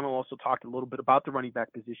 Kyle McDonald also talked a little bit about the running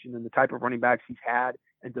back position and the type of running backs he's had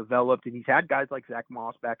and developed. And he's had guys like Zach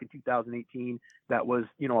Moss back in 2018 that was,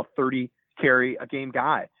 a 30 carry a game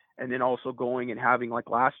guy. And then also going and having like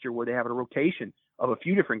last year where they have a rotation of a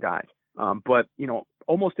few different guys. But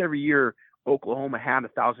almost every year, Oklahoma had a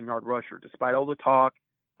 1,000-yard rusher, despite all the talk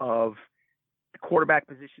of the quarterback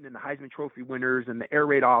position and the Heisman Trophy winners and the air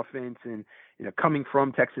raid offense and, coming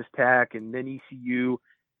from Texas Tech and then ECU,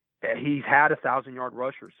 he's had a 1,000-yard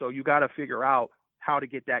rusher. So you got to figure out how to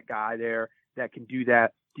get that guy there that can do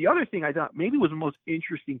that. The other thing I thought maybe was the most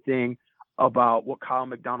interesting thing about what Kyle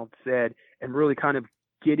McDonald said and really kind of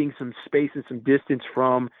getting some space and some distance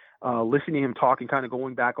from listening to him talk and kind of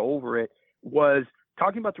going back over it was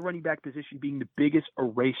talking about the running back position being the biggest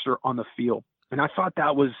eraser on the field. And I thought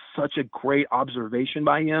that was such a great observation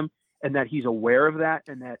by him and that he's aware of that.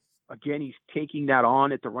 And that, again, he's taking that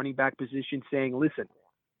on at the running back position saying, listen,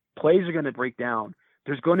 plays are going to break down.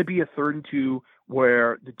 There's going to be a 3rd and 2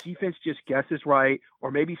 where the defense just guesses right,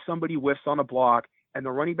 or maybe somebody whiffs on a block, and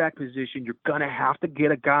the running back position, you're going to have to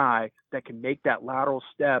get a guy that can make that lateral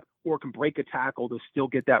step or can break a tackle to still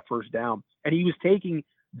get that first down. And he was taking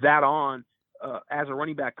that on as a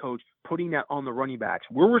running back coach, putting that on the running backs.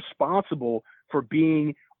 We're responsible for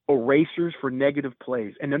being erasers for negative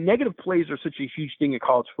plays. And the negative plays are such a huge thing in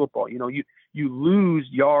college football. You lose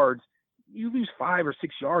yards, you lose 5 or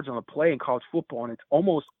 6 yards on a play in college football, and it's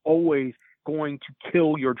almost always going to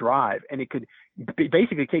kill your drive. And it could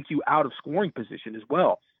basically take you out of scoring position as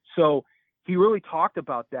well. So he really talked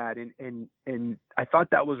about that. And I thought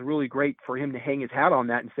that was really great for him to hang his hat on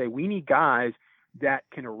that and say, we need guys that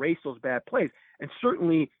can erase those bad plays. And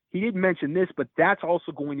certainly he didn't mention this, but that's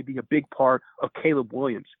also going to be a big part of Caleb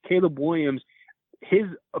Williams. Caleb Williams his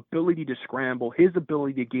ability to scramble, his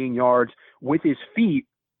ability to gain yards with his feet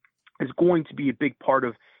is going to be a big part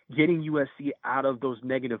of getting USC out of those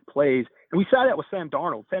negative plays. And we saw that with Sam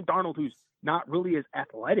Darnold. Sam Darnold, who's not really as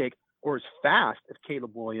athletic or as fast as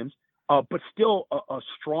Caleb Williams, but still a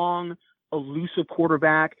strong, elusive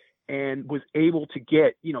quarterback, and was able to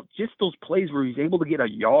get, just those plays where he's able to get a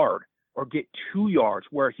yard or get 2 yards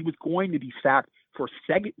where he was going to be sacked for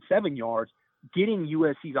 7 yards, getting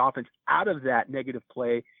USC's offense out of that negative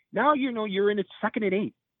play. Now, you're in a 2nd and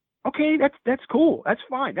 8. Okay, that's cool. That's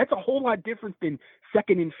fine. That's a whole lot different than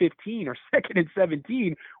 2nd and 15 or 2nd and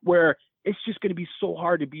 17, where it's just going to be so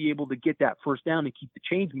hard to be able to get that first down and keep the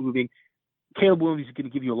chains moving. Caleb Williams is going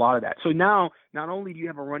to give you a lot of that. So now, not only do you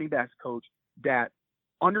have a running backs coach that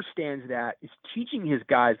understands that, is teaching his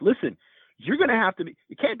guys, listen, you're going to have to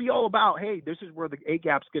it can't be all about, hey, this is where the A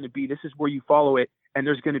gap's going to be. This is where you follow it, and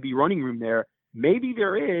there's going to be running room there. Maybe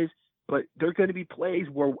there is, but there are going to be plays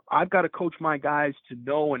where I've got to coach my guys to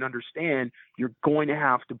know and understand you're going to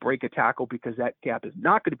have to break a tackle because that gap is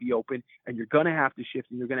not going to be open, and you're going to have to shift,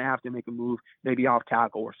 and you're going to have to make a move maybe off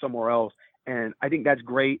tackle or somewhere else. And I think that's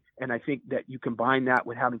great, and I think that you combine that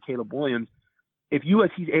with having Caleb Williams. If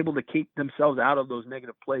USC is able to keep themselves out of those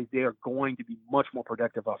negative plays, they are going to be much more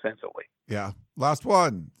productive offensively. Yeah. Last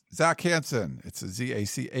one, Zach Hanson. It's a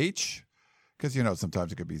Z-A-C-H because,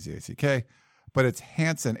 sometimes it could be Z-A-C-K, but it's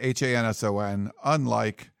Hanson, H-A-N-S-O-N,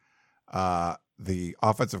 unlike the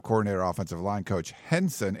offensive coordinator, offensive line coach,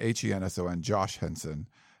 Henson, H-E-N-S-O-N, Josh Henson.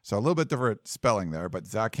 So a little bit different spelling there, but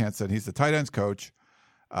Zach Hanson, he's the tight ends coach.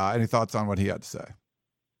 Any thoughts on what he had to say?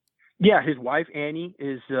 Yeah, his wife, Annie,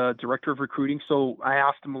 is director of recruiting. So I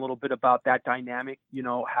asked him a little bit about that dynamic,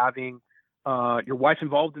 having your wife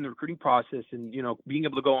involved in the recruiting process and, being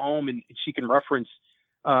able to go home and she can reference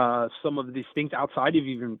some of these things outside of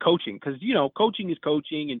even coaching. Because, coaching is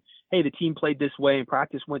coaching and, hey, the team played this way and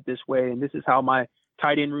practice went this way and this is how my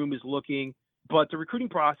tight end room is looking. But the recruiting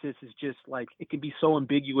process is just like, it can be so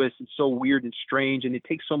ambiguous and so weird and strange, and it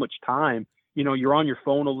takes so much time. You're on your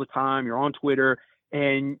phone all the time, you're on Twitter,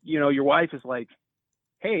 and, your wife is like,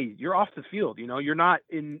 hey, you're off the field. You're not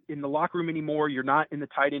in the locker room anymore. You're not in the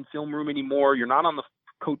tight end film room anymore. You're not on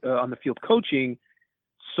the field coaching.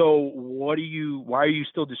 So why are you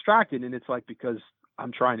still distracted? And it's like, because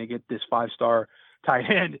I'm trying to get this 5-star tight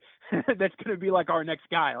end that's going to be like our next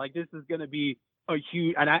guy. Like, this is going to be a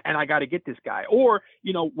huge, and I got to get this guy. Or,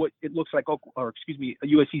 what it looks like,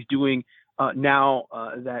 USC's doing now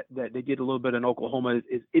that they did a little bit in Oklahoma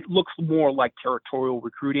is it looks more like territorial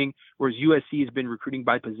recruiting, whereas USC has been recruiting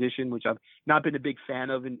by position, which I've not been a big fan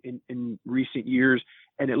of in recent years.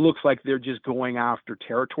 And it looks like they're just going after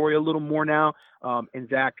territory a little more now. And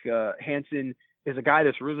Zach Hanson is a guy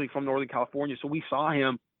that's originally from Northern California. So we saw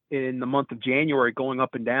him in the month of January going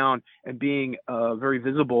up and down and being very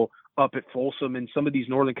visible up at Folsom and some of these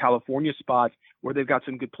Northern California spots where they've got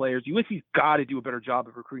some good players. USC's got to do a better job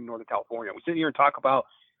of recruiting Northern California. We sit here and talk about,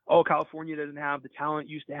 California doesn't have the talent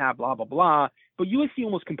it used to have, blah, blah, blah. But USC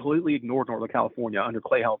almost completely ignored Northern California under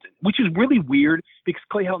Clay Helton, which is really weird because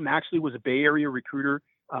Clay Helton actually was a Bay Area recruiter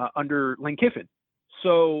under Lane Kiffin.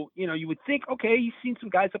 So, you would think, okay, he's seen some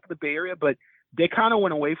guys up in the Bay Area, but they kind of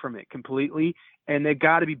went away from it completely, and they've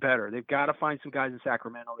got to be better. They've got to find some guys in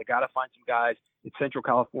Sacramento. They got to find some guys in Central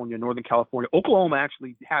California, Northern California. Oklahoma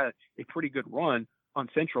actually had a pretty good run on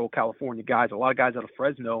Central California guys, a lot of guys out of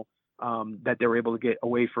Fresno that they were able to get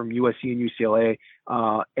away from USC and UCLA.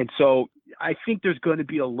 And so I think there's going to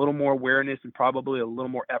be a little more awareness and probably a little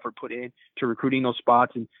more effort put in to recruiting those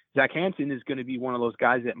spots. And Zach Hanson is going to be one of those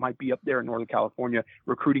guys that might be up there in Northern California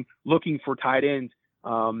recruiting, looking for tight ends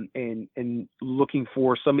and looking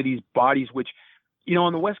for some of these bodies, which,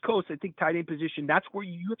 on the West Coast, I think tight end position, that's where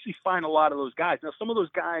you actually find a lot of those guys. Now, some of those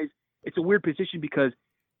guys, it's a weird position because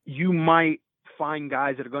you might find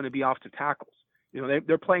guys that are going to be off to tackles.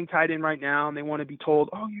 They're playing tight end right now and they want to be told,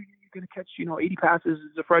 oh, you're going to catch, 80 passes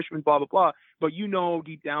as a freshman, blah, blah, blah. But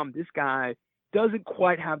deep down, this guy doesn't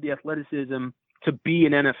quite have the athleticism to be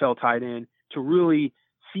an NFL tight end, to really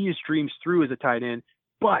see his dreams through as a tight end.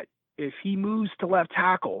 But if he moves to left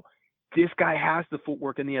tackle, this guy has the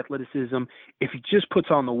footwork and the athleticism. If he just puts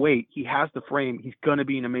on the weight, he has the frame. He's going to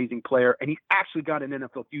be an amazing player, and he's actually got an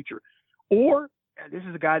NFL future. Or this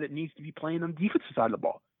is a guy that needs to be playing on the defensive side of the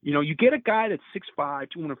ball. You get a guy that's 6'5",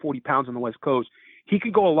 240 pounds on the West Coast, he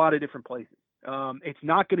could go a lot of different places. It's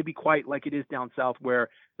not going to be quite like it is down south where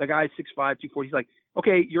the guy's 6'5", 240. He's like,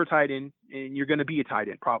 okay, you're a tight end, and you're going to be a tight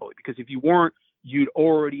end probably, because if you weren't, you'd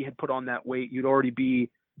already had put on that weight. You'd already be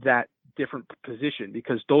that different position,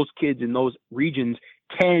 because those kids in those regions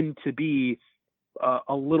tend to be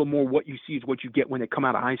a little more what you see is what you get when they come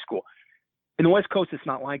out of high school. In the West Coast, it's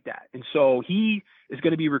not like that. And so he is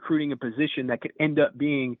going to be recruiting a position that could end up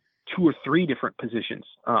being 2 or 3 different positions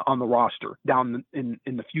on the roster down in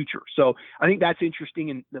the future. So I think that's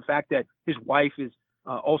interesting. And the fact that his wife is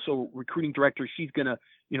also recruiting director, she's going to,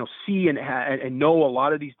 see and know a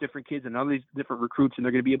lot of these different kids and all these different recruits, and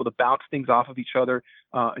they're going to be able to bounce things off of each other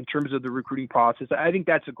in terms of the recruiting process. I think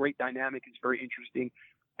that's a great dynamic. It's very interesting.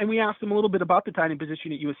 And we asked him a little bit about the tight end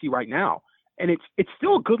position at USC right now. And it's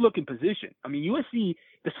still a good-looking position. I mean, USC,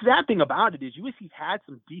 the sad thing about it is USC's had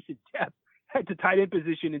some decent depth at the tight end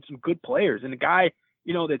position and some good players. And the guy,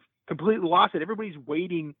 that's completely lost it, everybody's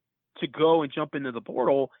waiting to go and jump into the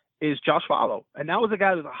portal, is Josh Fallow. And that was a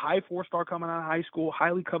guy that was a high 4-star coming out of high school,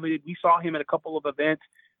 highly coveted. We saw him at a couple of events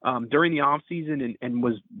during the offseason and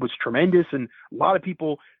was tremendous. And a lot of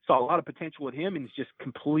people saw a lot of potential with him, and he's just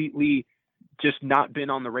completely just not been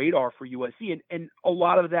on the radar for USC. And a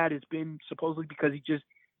lot of that has been supposedly because he just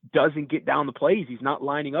doesn't get down the plays. He's not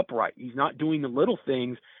lining up right. He's not doing the little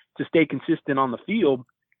things to stay consistent on the field.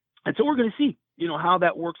 And so we're going to see, how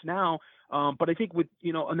that works now. But I think with,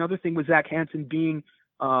 another thing with Zach Hanson being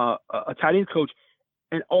a tight end coach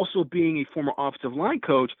and also being a former offensive line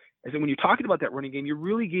coach, is that when you're talking about that running game, you're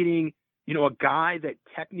really getting, a guy that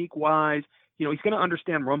technique-wise, he's going to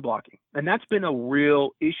understand run blocking. And that's been a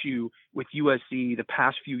real issue with USC the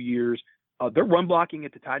past few years. Their run blocking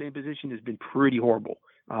at the tight end position has been pretty horrible.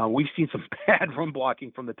 We've seen some bad run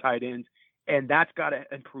blocking from the tight ends, and that's got to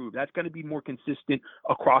improve. That's got to be more consistent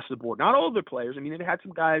across the board. Not all of their players. I mean, they've had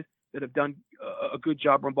some guys that have done a good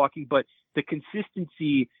job run blocking, but the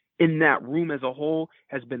consistency in that room as a whole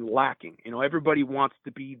has been lacking. Everybody wants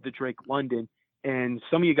to be the Drake London, and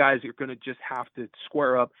some of you guys are going to just have to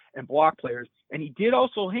square up and block players. And he did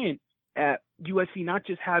also hint at USC not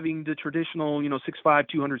just having the traditional, 6'5",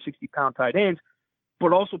 260-pound tight ends,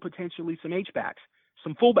 but also potentially some H-backs,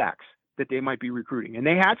 some fullbacks that they might be recruiting. And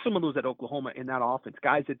they had some of those at Oklahoma in that offense,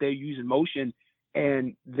 guys that they use in motion,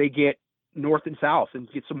 and they get north and south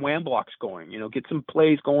and get some wham blocks going, get some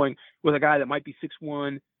plays going with a guy that might be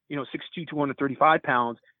 6'1", 6'2", 235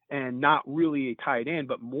 pounds, and not really a tight end,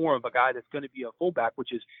 but more of a guy that's going to be a fullback,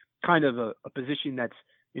 which is kind of a position that's,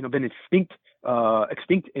 been extinct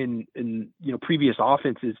in previous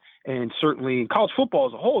offenses. And certainly in college football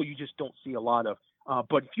as a whole, you just don't see a lot of,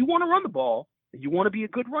 but if you want to run the ball, you want to be a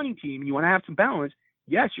good running team, you want to have some balance,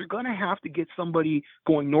 yes, you're going to have to get somebody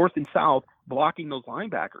going north and south blocking those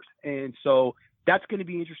linebackers. And so that's going to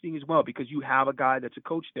be interesting as well, because you have a guy that's a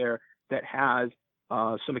coach there that has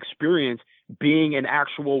some experience being an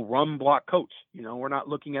actual run block coach. We're not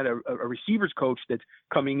looking at a receivers coach that's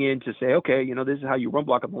coming in to say, okay, this is how you run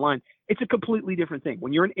block on the line. It's a completely different thing.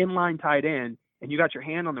 When you're an inline tight end and you got your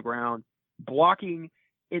hand on the ground, blocking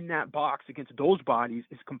in that box against those bodies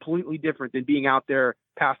is completely different than being out there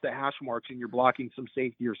past the hash marks and you're blocking some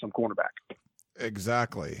safety or some cornerback.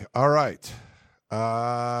 Exactly. All right.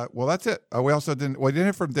 Well, that's it. We didn't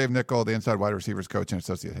hear from Dave Nichol, the inside wide receivers coach and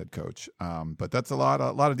associate head coach. But that's a lot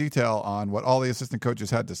of detail on what all the assistant coaches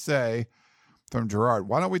had to say from Gerard.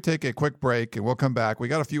 Why don't we take a quick break and we'll come back. We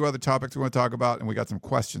got a few other topics we want to talk about, and we got some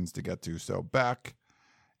questions to get to. So back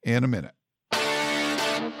in a minute.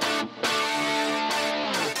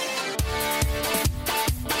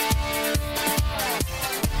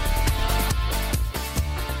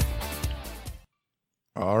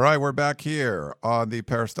 All right, we're back here on the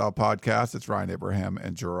Peristyle Podcast. It's Ryan Abraham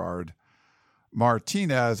and Gerard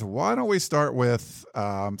Martinez. Why don't we start with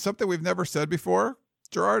something we've never said before,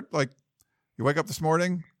 Gerard? Like, you wake up this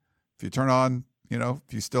morning, if you turn on,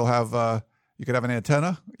 if you still have, you could have an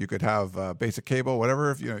antenna, you could have basic cable,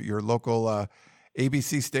 whatever, if your local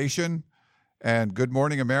ABC station, and Good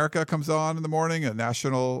Morning America comes on in the morning, a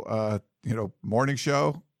national, morning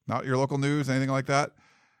show, not your local news, anything like that.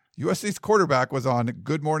 USC's quarterback was on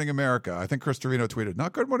Good Morning America. I think Chris Torino tweeted,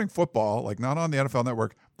 not Good Morning Football, like not on the NFL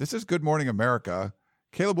Network. This is Good Morning America.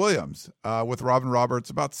 Caleb Williams with Robin Roberts,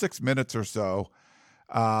 about 6 minutes or so.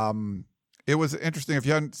 It was interesting. If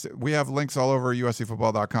you hadn't, we have links all over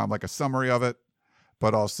USCfootball.com, like a summary of it,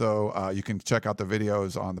 but also you can check out the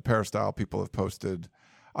videos on the Peristyle. People have posted.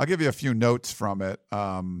 I'll give you a few notes from it.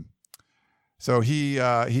 So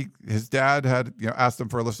his dad had asked him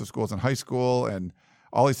for a list of schools in high school, and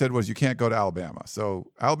all he said was, you can't go to Alabama.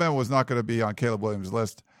 So Alabama was not going to be on Caleb Williams'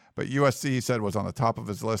 list, but USC, he said, was on the top of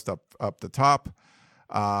his list, up the top.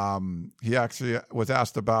 He actually was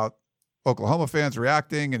asked about Oklahoma fans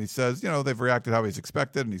reacting, and he says, they've reacted how he's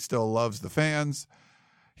expected, and he still loves the fans.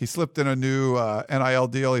 He slipped in a new NIL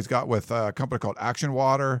deal he's got with a company called Action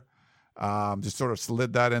Water. Just sort of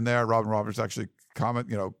slid that in there. Robin Roberts actually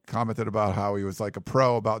commented about how he was like a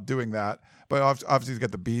pro about doing that. But obviously he's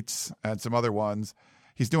got the beats and some other ones.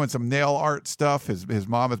 He's doing some nail art stuff. His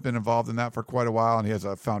mom has been involved in that for quite a while, and he has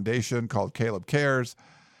a foundation called Caleb Cares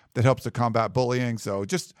that helps to combat bullying. So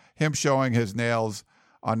just him showing his nails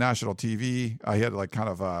on national TV. He had like kind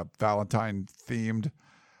of a Valentine themed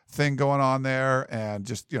thing going on there. And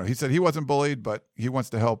just, he said he wasn't bullied, but he wants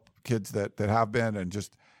to help kids that have been, and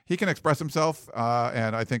just, he can express himself.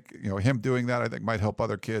 And I think, him doing that, I think might help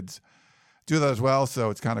other kids do that as well. So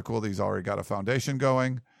it's kind of cool that he's already got a foundation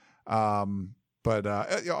going. But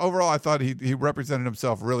overall, I thought he represented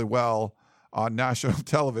himself really well on national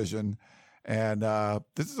television. And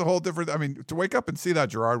this is a whole different, to wake up and see that,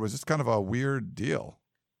 Gerard, was just kind of a weird deal.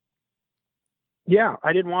 Yeah,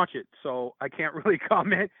 I didn't watch it, so I can't really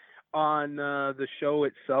comment on the show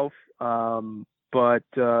itself. But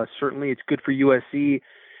certainly it's good for USC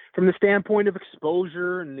from the standpoint of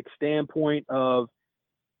exposure and the standpoint of,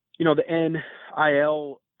 the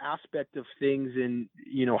NIL aspect of things, and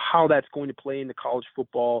how that's going to play into college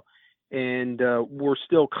football. And we're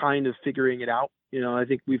still kind of figuring it out. I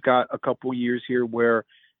think we've got a couple years here where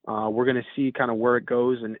we're going to see kind of where it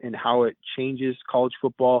goes and how it changes college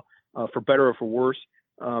football, for better or for worse.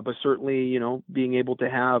 But certainly, being able to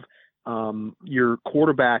have your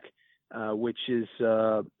quarterback, which is,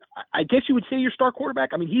 I guess you would say your star quarterback.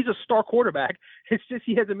 He's a star quarterback. It's just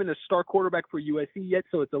he hasn't been a star quarterback for USC yet,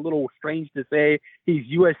 so it's a little strange to say he's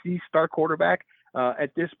USC's star quarterback.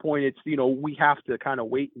 At this point, it's, we have to kind of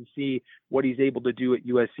wait and see what he's able to do at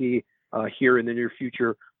USC here in the near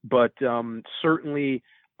future. But certainly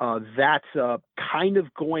that's kind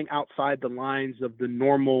of going outside the lines of the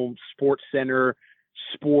normal Sports Center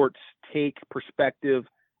sports take perspective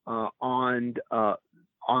on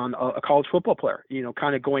a college football player,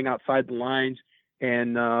 kind of going outside the lines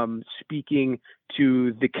and speaking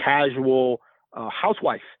to the casual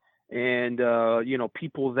housewife and,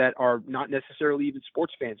 people that are not necessarily even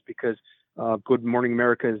sports fans, because Good Morning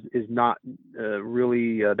America is not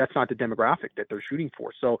really, that's not the demographic that they're shooting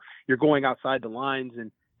for. So you're going outside the lines,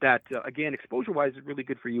 and that, again, exposure-wise is really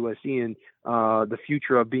good for USC and the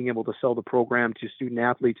future of being able to sell the program to student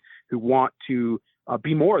athletes who want to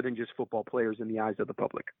be more than just football players in the eyes of the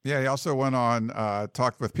public. Yeah, he also went on,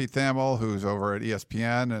 talked with Pete Thamel, who's over at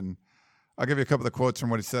ESPN, and I'll give you a couple of quotes from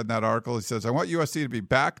what he said in that article. He says, "I want USC to be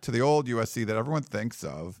back to the old USC that everyone thinks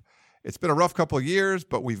of. It's been a rough couple of years,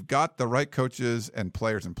 but we've got the right coaches and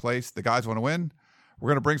players in place. The guys want to win. We're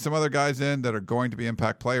going to bring some other guys in that are going to be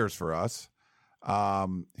impact players for us."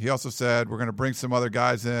 He also said, we're going to bring some other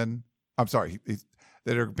guys in. I'm sorry,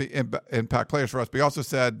 that are impact players for us. But he also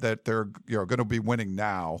said that they're going to be winning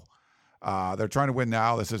now. They're trying to win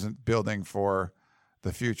now. This isn't building for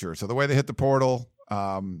the future. So the way they hit the portal,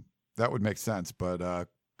 that would make sense. But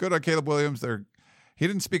good on Caleb Williams. He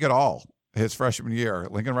didn't speak at all his freshman year.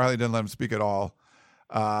 Lincoln Riley didn't let him speak at all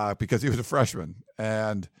because he was a freshman.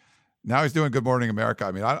 And now he's doing Good Morning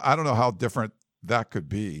America. I don't know how different that could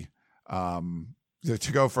be.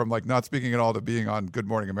 To go from like not speaking at all to being on Good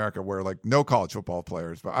Morning America, where like no college football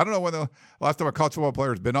players. But I don't know when the last time a college football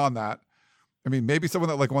player has been on that. Maybe someone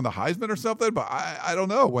that like won the Heisman or something, but I don't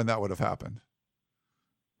know when that would have happened.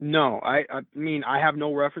 No, I have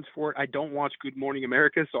no reference for it. I don't watch Good Morning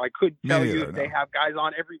America, so I could tell you if they have guys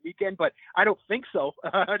on every weekend, but I don't think so.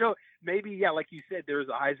 Maybe, yeah, like you said, there's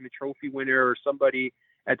a Heisman Trophy winner or somebody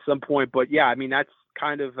at some point, but yeah, that's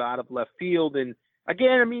kind of out of left field. And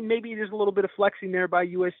again, maybe there's a little bit of flexing there by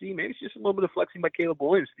USC. Maybe it's just a little bit of flexing by Caleb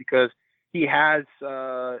Williams, because he has,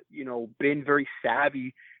 been very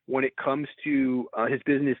savvy when it comes to his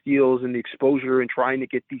business deals and the exposure and trying to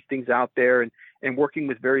get these things out there and working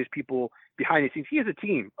with various people behind the scenes. He has a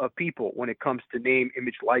team of people when it comes to name,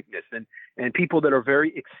 image, likeness, and people that are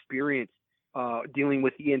very experienced dealing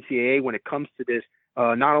with the NCAA when it comes to this,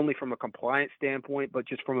 not only from a compliance standpoint, but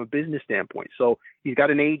just from a business standpoint. So he's got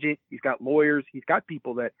an agent, he's got lawyers, he's got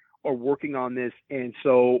people that are working on this. And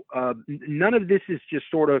so none of this is just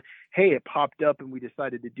sort of, hey, it popped up and we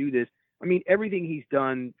decided to do this. Everything he's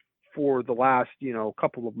done for the last,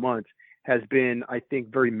 couple of months has been, I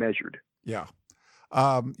think, very measured. Yeah.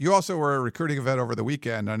 You also were at a recruiting event over the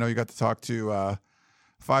weekend. I know you got to talk to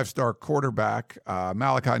five-star quarterback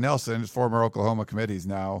Malachi Nelson, his former Oklahoma commit. He's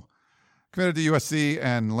now committed to USC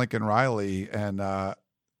and Lincoln Riley. And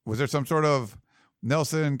was there some sort of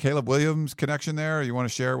Nelson, Caleb Williams connection there you want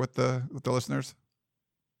to share with the listeners?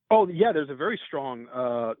 Oh, yeah, there's a very strong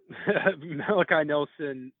Malachi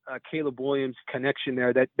Nelson, Caleb Williams connection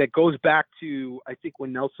there that goes back to, I think,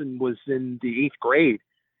 when Nelson was in the 8th grade.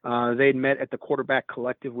 They'd met at the Quarterback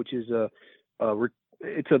Collective, which is a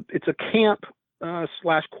it's a camp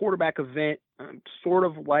slash quarterback event, sort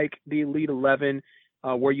of like the Elite 11,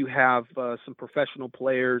 where you have some professional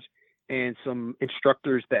players and some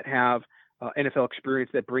instructors that have NFL experience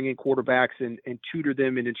that bring in quarterbacks and tutor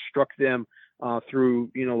them and instruct them through,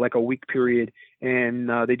 like a week period. And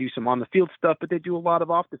they do some on the field stuff, but they do a lot of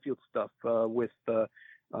off the field stuff with the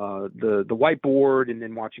whiteboard and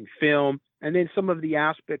then watching film, and then some of the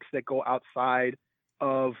aspects that go outside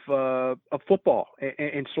of football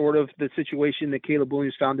and sort of the situation that Caleb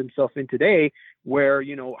Williams found himself in today, where,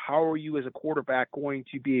 how are you as a quarterback going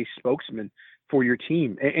to be a spokesman for your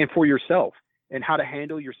team and for yourself, and how to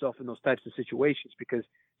handle yourself in those types of situations, because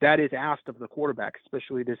that is asked of the quarterback,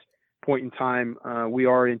 especially this point in time we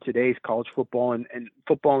are in today's college football and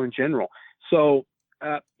football in general. So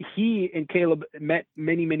he and Caleb met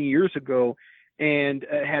many, many years ago and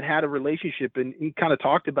had a relationship, and he kind of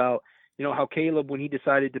talked about, how Caleb, when he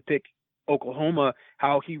decided to pick Oklahoma,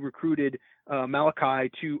 how he recruited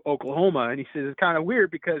Malachi to Oklahoma. And he says it's kind of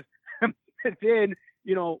weird because then,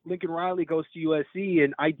 Lincoln Riley goes to USC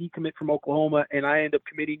and I decommit from Oklahoma and I end up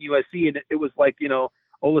committing USC. And it was like,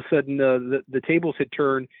 all of a sudden the tables had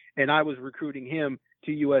turned and I was recruiting him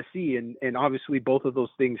to USC. And obviously both of those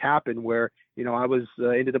things happened where, I was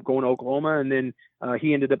ended up going to Oklahoma, and then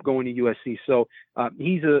he ended up going to USC. So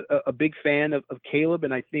he's a big fan of Caleb.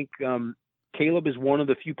 And I think Caleb is one of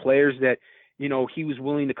the few players that, he was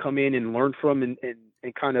willing to come in and learn from and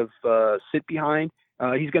kind of sit behind.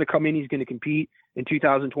 He's going to come in, he's going to compete in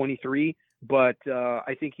 2023, but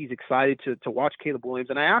I think he's excited to watch Caleb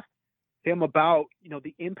Williams. And I asked him about,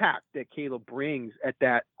 the impact that Caleb brings at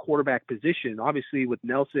that quarterback position. Obviously with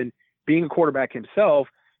Nelson being a quarterback himself,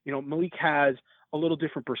 Malik has a little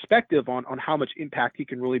different perspective on how much impact he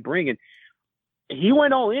can really bring. And he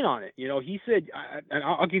went all in on it. He said, and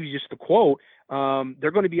I'll give you just the quote,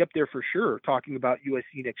 they're going to be up there for sure, talking about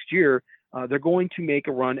USC next year. They're going to make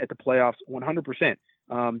a run at the playoffs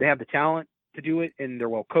 100%. They have the talent to do it, and they're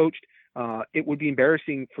well coached. It would be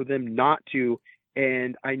embarrassing for them not to,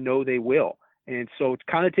 and I know they will. And so it's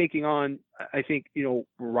kind of taking on, I think,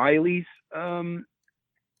 Riley's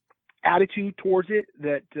attitude towards it,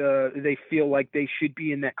 that they feel like they should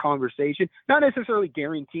be in that conversation, not necessarily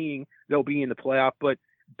guaranteeing they'll be in the playoff, but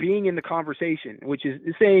being in the conversation, which is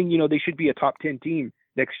saying, they should be a top 10 team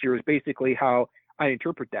next year, is basically how I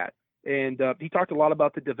interpret that. And he talked a lot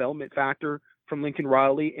about the development factor from Lincoln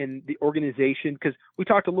Riley and the organization, because we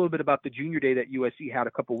talked a little bit about the junior day that USC had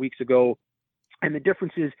a couple weeks ago and the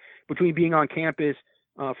differences between being on campus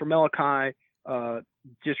for Malachi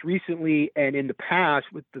just recently and in the past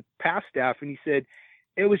with the past staff. And he said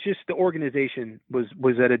it was just the organization was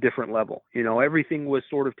at a different level. Everything was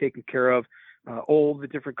sort of taken care of. All the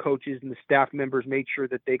different coaches and the staff members made sure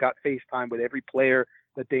that they got FaceTime with every player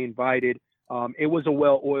that they invited. It was a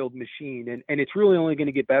well-oiled machine, and it's really only going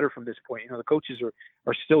to get better from this point. The coaches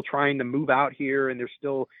are still trying to move out here, and they're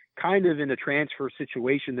still kind of in a transfer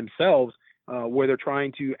situation themselves, where they're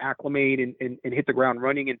trying to acclimate and hit the ground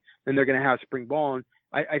running, and then they're going to have spring ball. And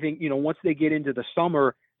I think, once they get into the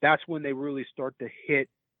summer, that's when they really start to hit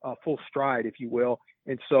full stride, if you will.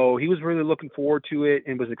 And so he was really looking forward to it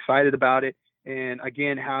and was excited about it. And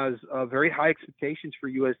again, has very high expectations for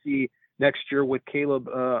USC next year with Caleb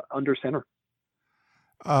under center.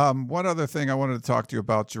 One other thing I wanted to talk to you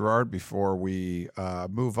about, Gerard, before we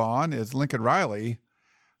move on, is Lincoln Riley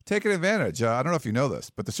taking advantage. I don't know if you know this,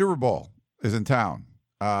 but the Super Bowl is in town.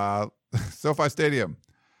 SoFi Stadium,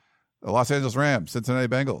 the Los Angeles Rams, Cincinnati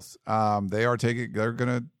Bengals. They're going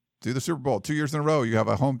to do the Super Bowl 2 years in a row. You have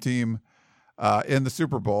a home team in the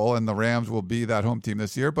Super Bowl, and the Rams will be that home team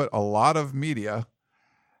this year. But a lot of media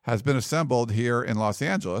has been assembled here in Los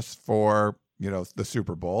Angeles for, the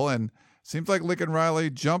Super Bowl. And seems like Lincoln Riley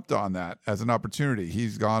jumped on that as an opportunity.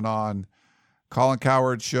 He's gone on Colin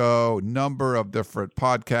Cowherd's show, number of different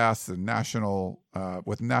podcasts and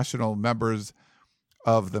with national members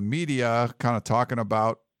of the media, kind of talking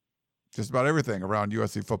about just about everything around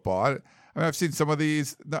USC football. I've seen some of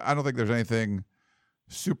these. I don't think there's anything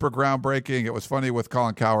super groundbreaking. It was funny with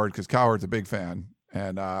Colin Cowherd because Cowherd's a big fan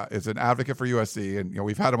and is an advocate for USC. And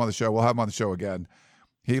we've had him on the show. We'll have him on the show again.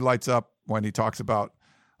 He lights up when he talks about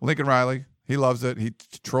Lincoln Riley. He loves it. He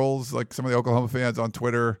trolls like some of the Oklahoma fans on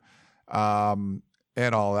Twitter and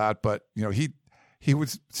all that. But, he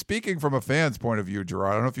was speaking from a fan's point of view,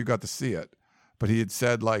 Gerard. I don't know if you got to see it, but he had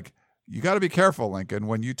said, you got to be careful, Lincoln,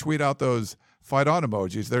 when you tweet out those fight on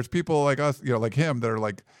emojis. There's people like us, like him, that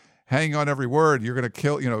are hanging on every word. You're going to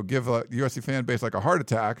kill, give a USC fan base a heart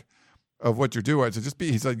attack of what you're doing. So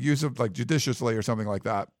he's use them judiciously or something like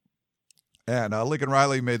that. And Lincoln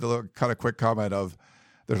Riley made the kind of quick comment of,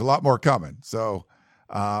 there's a lot more coming. So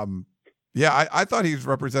I thought he's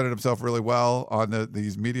represented himself really well on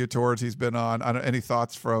these media tours he's been on. Any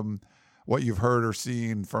thoughts from what you've heard or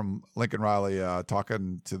seen from Lincoln Riley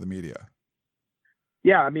talking to the media?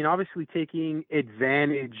 Yeah, I mean, obviously taking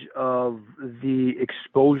advantage of the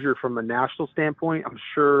exposure from a national standpoint. I'm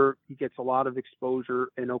sure he gets a lot of exposure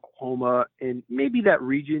in Oklahoma and maybe that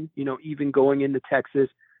region, even going into Texas.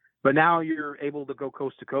 But now you're able to go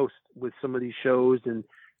coast to coast with some of these shows and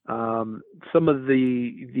some of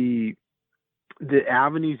the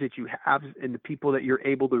avenues that you have and the people that you're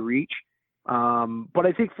able to reach. But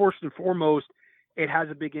I think first and foremost, it has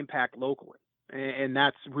a big impact locally. And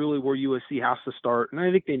that's really where USC has to start. And I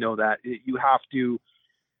think they know that. You have to,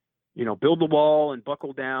 build the wall and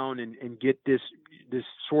buckle down and get this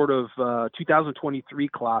sort of 2023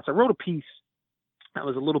 class. I wrote a piece that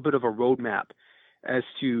was a little bit of a roadmap as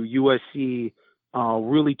to USC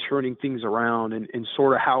really turning things around and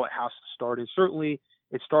sort of how it has to start. And certainly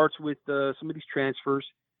it starts with some of these transfers.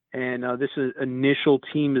 And this initial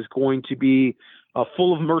team is going to be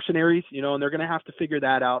full of mercenaries, and they're going to have to figure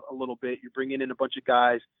that out a little bit. You're bringing in a bunch of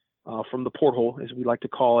guys from the porthole, as we like to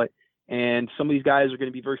call it. And some of these guys are going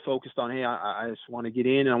to be very focused on, hey, I just want to get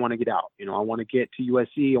in and I want to get out. I want to get to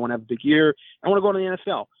USC. I want to have a big year. I want to go to the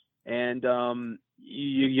NFL. And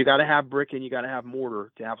you got to have brick and you got to have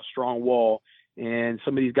mortar to have a strong wall. And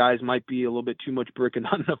some of these guys might be a little bit too much brick and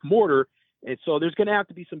not enough mortar. And so there's going to have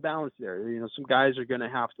to be some balance there. Some guys are going to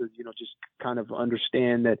have to, just kind of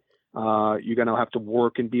understand that you're going to have to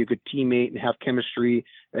work and be a good teammate and have chemistry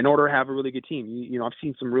in order to have a really good team. I've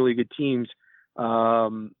seen some really good teams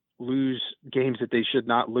lose games that they should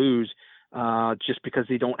not lose just because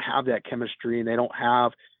they don't have that chemistry and they don't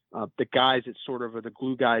have the guys that sort of are the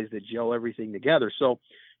glue guys that gel everything together. So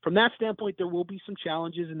from that standpoint, there will be some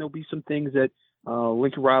challenges and there'll be some things that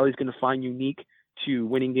Lincoln Riley is going to find unique to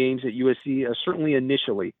winning games at USC, certainly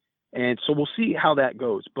initially. And so we'll see how that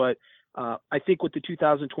goes. But I think with the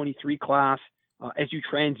 2023 class, as you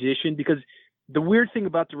transition, because the weird thing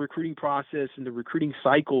about the recruiting process and the recruiting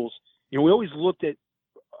cycles, we always looked at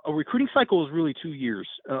a recruiting cycle is really 2 years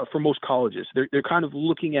for most colleges. They're kind of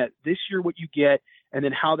looking at this year, what you get, and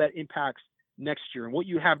then how that impacts next year and what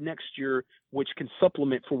you have next year, which can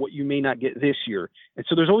supplement for what you may not get this year. And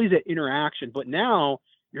so there's always that interaction. But now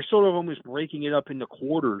you're sort of almost breaking it up into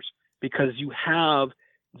quarters because you have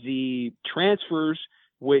the transfers,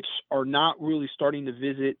 which are not really starting to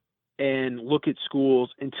visit and look at schools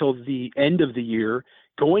until the end of the year,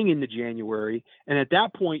 going into January. And at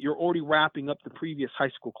that point, you're already wrapping up the previous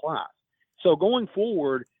high school class. So going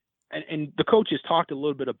forward, and the coaches talked a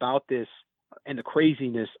little bit about this and the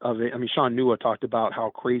craziness of it. I mean, Sean Nua talked about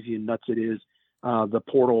how crazy and nuts it is, the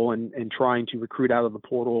portal and trying to recruit out of the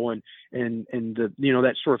portal and the,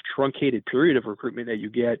 that sort of truncated period of recruitment that you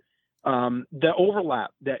get, the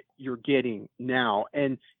overlap that you're getting now.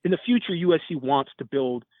 And in the future, USC wants to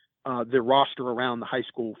build their roster around the high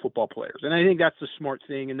school football players. And I think that's the smart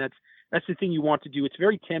thing. And that's the thing you want to do. It's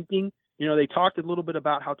very tempting. They talked a little bit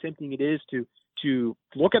about how tempting it is to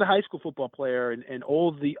look at a high school football player and all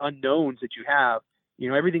of the unknowns that you have,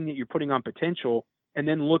 everything that you're putting on potential, and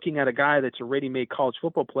then looking at a guy that's a ready-made college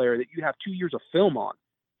football player that you have 2 years of film on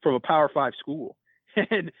from a Power 5 school.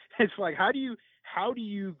 And it's like, how do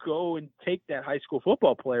you go and take that high school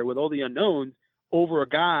football player with all the unknowns over a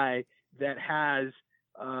guy that has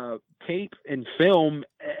tape and film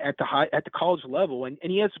at the college level, and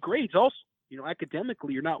he has grades also.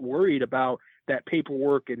 Academically, you're not worried about that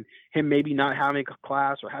paperwork and him maybe not having a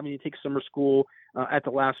class or having to take summer school at the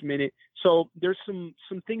last minute. So there's some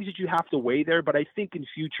things that you have to weigh there, but I think in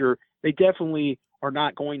future, they definitely are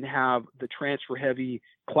not going to have the transfer heavy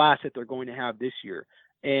class that they're going to have this year.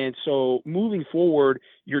 And so moving forward,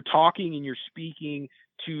 you're talking and you're speaking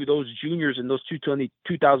to those juniors and those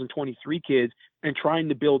 2023 kids and trying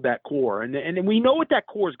to build that core. And we know what that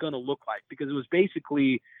core is going to look like because it was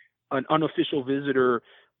basically an unofficial visitor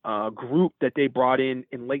group that they brought in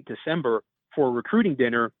late December for a recruiting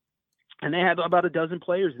dinner. And they had about a dozen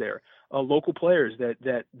players there, local players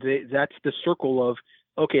that's the circle of,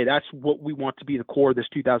 okay, that's what we want to be the core of this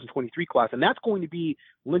 2023 class. And that's going to be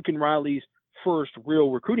Lincoln Riley's first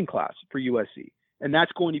real recruiting class for USC. And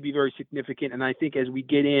that's going to be very significant. And I think as we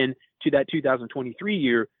get into that 2023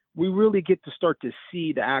 year, we really get to start to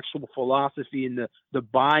see the actual philosophy and the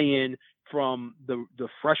buy-in from the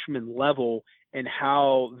freshman level and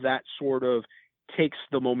how that sort of takes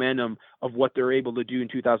the momentum of what they're able to do in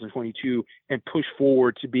 2022 and push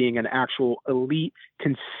forward to being an actual elite,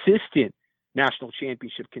 consistent national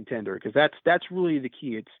championship contender. Because that's really the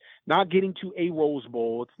key. It's not getting to a Rose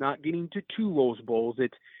Bowl. It's not getting to 2 Rose Bowls.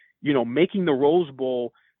 It's, making the Rose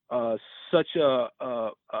Bowl such a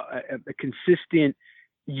consistent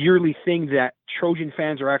yearly thing that Trojan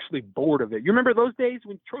fans are actually bored of it. You remember those days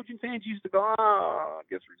when Trojan fans used to go, I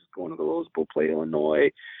guess we're just going to the Rose Bowl, play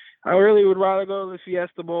Illinois. I really would rather go to the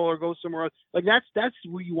Fiesta Bowl or go somewhere else. Like that's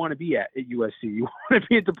where you want to be at USC. You want to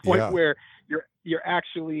be at the point where you're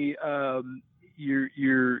actually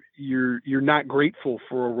you're not grateful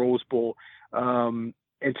for a Rose Bowl. And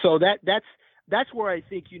so that's where I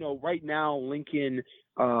think, right now Lincoln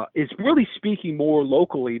is really speaking more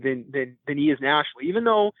locally than he is nationally, even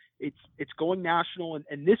though it's going national.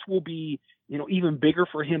 And this will be, even bigger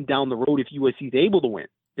for him down the road if USC is able to win.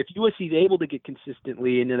 If USC is able to get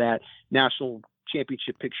consistently into that national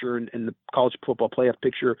championship picture and the college football playoff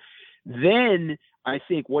picture, then I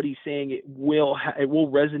think what he's saying, it will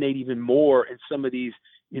resonate even more in some of these,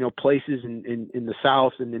 places in the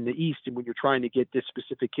South and in the East. And when you're trying to get this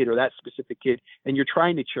specific kid or that specific kid, and you're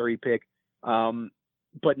trying to cherry pick,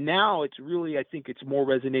 but now it's really, I think it's more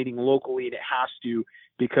resonating locally, and it has to,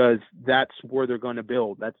 because that's where they're going to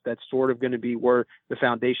build. That's sort of going to be where the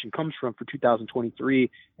foundation comes from for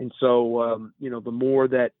 2023. And so, the more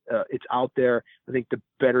that it's out there, I think the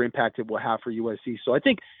better impact it will have for USC. So I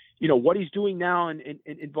think, what he's doing now and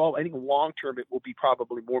involved, I think long-term, it will be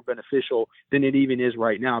probably more beneficial than it even is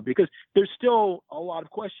right now, because there's still a lot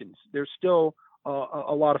of questions. There's still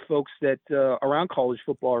a lot of folks that around college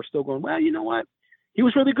football are still going, well, you know what? He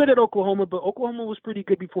was really good at Oklahoma, but Oklahoma was pretty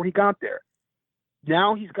good before he got there.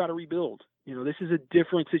 Now he's got to rebuild. This is a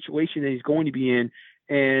different situation that he's going to be in.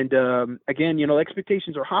 And again,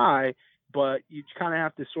 expectations are high, but you kind of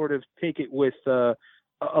have to sort of take it with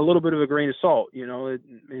a little bit of a grain of salt,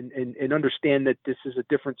 and understand that this is a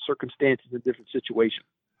different circumstance, a different situation.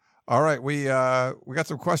 All right. We got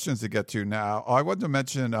some questions to get to now. I wanted to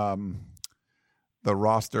mention the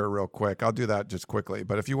roster real quick. I'll do that just quickly.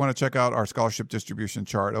 But if you want to check out our scholarship distribution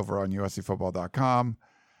chart over on uscfootball.com,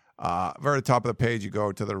 very top of the page, you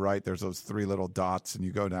go to the right, there's those three little dots, and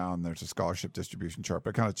you go down, there's a scholarship distribution chart.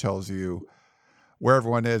 But it kind of tells you where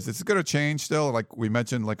everyone is. It's going to change still. Like we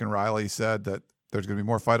mentioned, Lincoln Riley said that there's going to be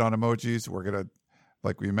more fight on emojis. We're going to,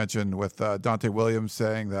 like we mentioned with Dante Williams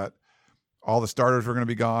saying that all the starters were going to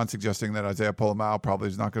be gone, suggesting that Isaiah Pola-Mao probably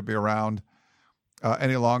is not going to be around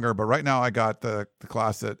any longer. But right now I got the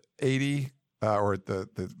class at 80, or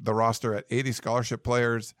the roster at 80 scholarship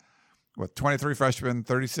players with 23 freshmen,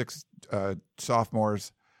 36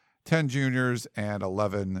 sophomores, 10 juniors, and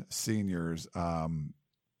 11 seniors.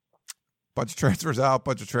 Bunch of transfers out,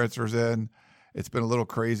 bunch of transfers in. It's been a little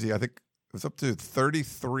crazy. I think it was up to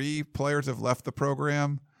 33 players have left the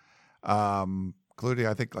program, including,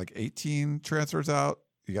 I think, like 18 transfers out.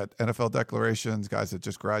 You got NFL declarations, guys that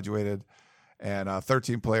just graduated, and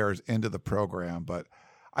 13 players into the program. But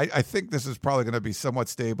I think this is probably going to be somewhat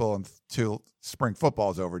stable until spring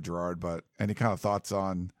football is over, Gerard. But any kind of thoughts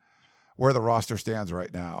on where the roster stands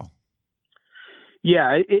right now?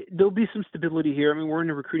 Yeah, there'll be some stability here. I mean, we're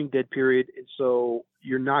in a recruiting dead period, and so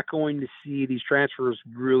you're not going to see these transfers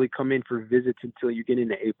really come in for visits until you get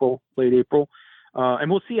into April, late April.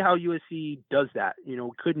 And we'll see how USC does that. We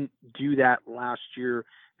couldn't do that last year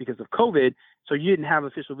because of COVID, so you didn't have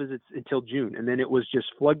official visits until June. And then it was just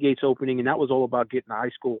floodgates opening, and that was all about getting the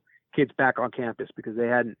high school kids back on campus because they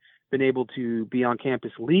hadn't been able to be on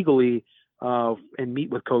campus legally and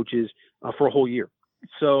meet with coaches for a whole year.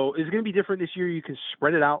 So it's going to be different this year. You can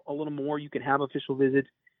spread it out a little more. You can have official visits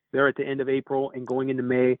there at the end of April and going into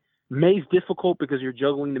May. May's difficult because you're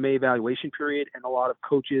juggling the May evaluation period, and a lot of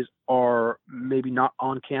coaches are maybe not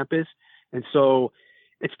on campus. And so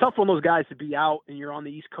it's tough on those guys to be out and you're on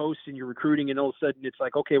the East Coast and you're recruiting, and all of a sudden it's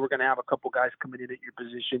like, okay, we're going to have a couple guys coming in at your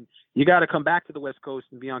position. You got to come back to the West Coast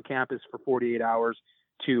and be on campus for 48 hours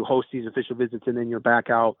to host these official visits, and then you're back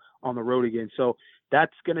out on the road again. So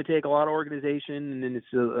that's going to take a lot of organization, and then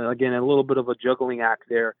it's, again, a little bit of a juggling act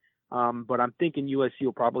there. But I'm thinking USC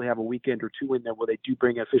will probably have a weekend or two in there where they do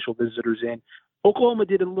bring official visitors in. Oklahoma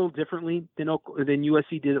did it a little differently than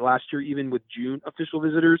USC did it last year, even with June official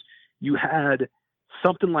visitors. You had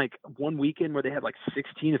something like one weekend where they had like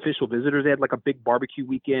 16 official visitors. They had like a big barbecue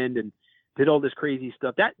weekend and did all this crazy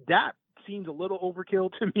stuff. That seems a little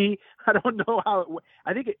overkill to me. I don't know how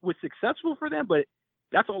I think it was successful for them, but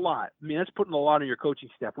that's a lot. I mean, that's putting a lot on your coaching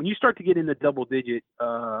staff. When you start to get into double-digit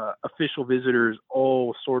official visitors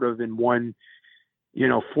all sort of in one,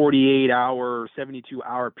 48-hour,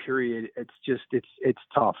 72-hour period, it's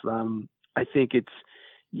tough. I think it's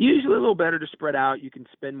usually a little better to spread out. You can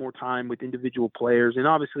spend more time with individual players, and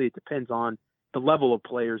obviously it depends on the level of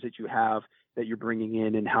players that you have that you're bringing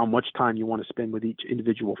in and how much time you want to spend with each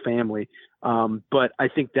individual family. But I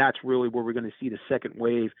think that's really where we're going to see the second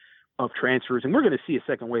wave transfers, and we're going to see a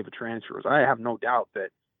second wave of transfers. I have no doubt that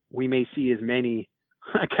we may see as many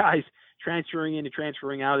guys transferring in and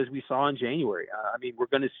transferring out as we saw in January. I mean, we're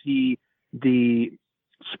going to see the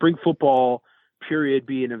spring football period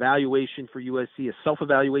be an evaluation for USC, a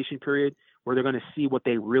self-evaluation period where they're going to see what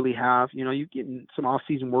they really have. You know, you get in some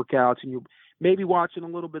off-season workouts and you maybe watching a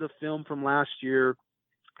little bit of film from last year.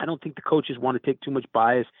 I don't think the coaches want to take too much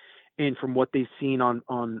bias in from what they've seen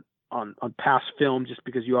on past film, just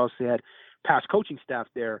because you also had past coaching staff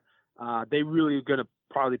there. They really are going to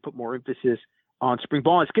probably put more emphasis on spring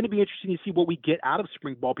ball. It's going to be interesting to see what we get out of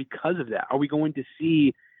spring ball because of that. Are we going to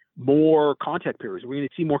see more contact periods? Are we going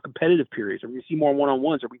to see more competitive periods? Are we going to see more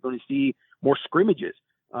one-on-ones? Are we going to see more scrimmages?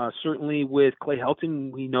 Certainly with Clay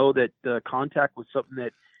Helton, we know that contact was something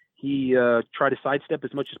that he tried to sidestep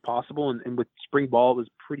as much as possible. And with spring ball, it was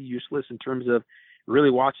pretty useless in terms of really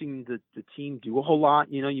watching the team do a whole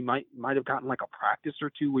lot. You know, you might have gotten like a practice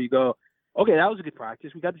or two where you go, okay, that was a good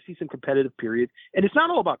practice. We got to see some competitive periods. And it's not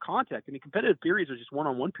all about contact. I mean, competitive periods are just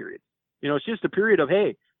one-on-one periods. You know, it's just a period of,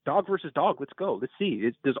 hey, dog versus dog. Let's go. Let's see.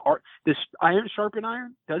 Does iron sharpen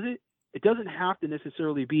iron? Does it? It doesn't have to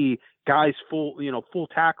necessarily be guys full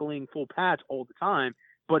tackling, full pads all the time,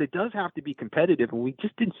 but it does have to be competitive. And we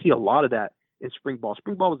just didn't see a lot of that in spring ball.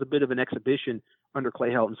 Spring ball was a bit of an exhibition under Clay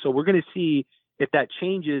Helton. So we're going to see if that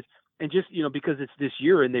changes. And just, you know, because it's this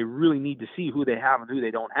year and they really need to see who they have and who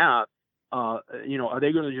they don't have, you know, are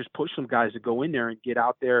they going to just push some guys to go in there and get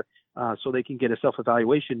out there so they can get a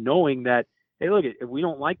self-evaluation, knowing that, hey, look, if we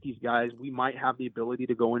don't like these guys, we might have the ability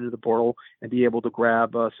to go into the portal and be able to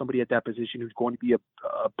grab somebody at that position who's going to be a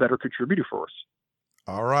better contributor for us.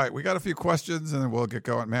 All right. We got a few questions and then we'll get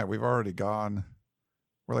going. Man, we've already gone.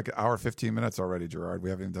 We're like an hour, 15 minutes already, Gerard. We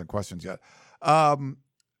haven't even done questions yet.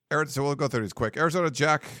 So we'll go through these quick. Arizona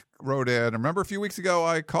Jack wrote in, remember a few weeks ago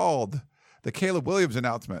I called the Caleb Williams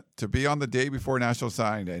announcement to be on the day before National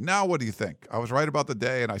Signing Day. Now, what do you think? I was right about the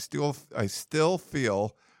day, and I still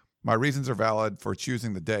feel my reasons are valid for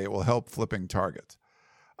choosing the day. It will help flipping targets.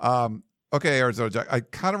 Okay, Arizona Jack, I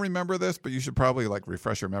kind of remember this, but you should probably like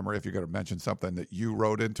refresh your memory if you're going to mention something that you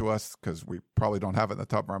wrote into us, because we probably don't have it in the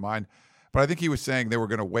top of our mind. But I think he was saying they were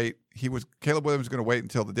going to wait. Caleb Williams was going to wait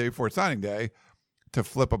until the day before signing day to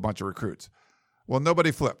flip a bunch of recruits. Well,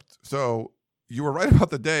 nobody flipped. So you were right about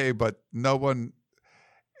the day, but no one.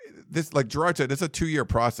 This, like Gerard said, it's a 2-year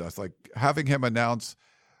process. Like having him announce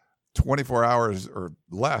 24 hours or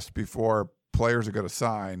less before players are going to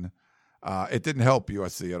sign, it didn't help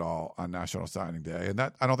USC at all on National Signing Day. And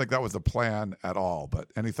that, I don't think that was the plan at all. But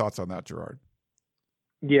any thoughts on that, Gerard?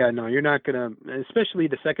 Yeah, no, you're not going to, especially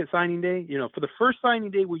the second signing day. You know, for the first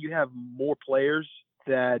signing day where you have more players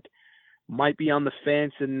that might be on the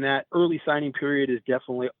fence, and that early signing period is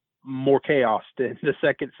definitely more chaos than the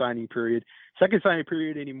second signing period. Second signing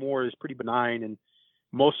period anymore is pretty benign, and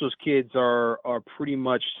most of those kids are pretty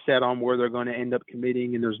much set on where they're going to end up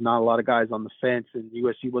committing, and there's not a lot of guys on the fence, and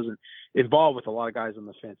USC wasn't involved with a lot of guys on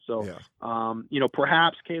the fence. So, yeah. You know,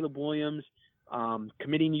 perhaps Caleb Williams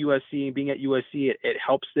committing to USC and being at USC, it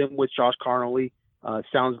helps them with Josh Conerly. It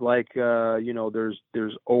sounds like, you know,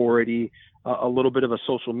 there's already a little bit of a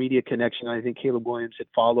social media connection. I think Caleb Williams had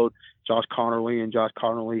followed Josh Conerly, and Josh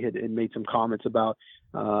Conerly had made some comments about,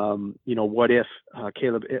 you know, what if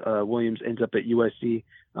Caleb Williams ends up at USC.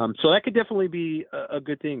 So that could definitely be a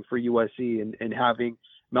good thing for USC, and having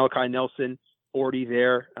Malachi Nelson already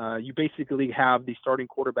there. You basically have the starting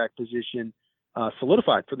quarterback position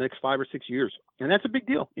solidified for the next 5 or 6 years. And that's a big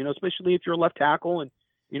deal, you know, especially if you're a left tackle and,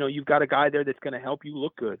 you know, you've got a guy there that's going to help you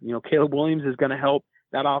look good. You know, Caleb Williams is going to help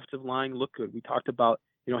that offensive line look good. We talked about,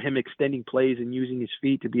 you know, him extending plays and using his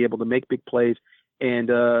feet to be able to make big plays. And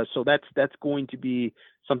so that's going to be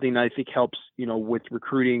something that I think helps, you know, with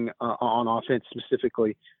recruiting on offense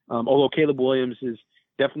specifically. Although Caleb Williams has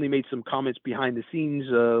definitely made some comments behind the scenes,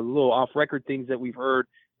 a little off record things that we've heard,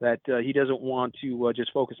 that he doesn't want to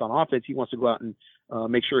just focus on offense. He wants to go out and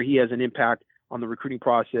make sure he has an impact on the recruiting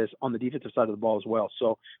process on the defensive side of the ball as well.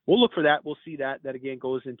 So we'll look for that. We'll see that. That again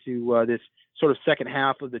goes into this sort of second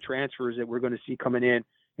half of the transfers that we're going to see coming in,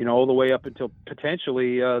 you know, all the way up until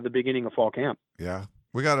potentially the beginning of fall camp. Yeah.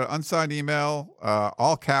 We got an unsigned email,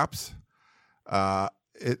 all caps,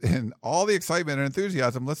 in all the excitement and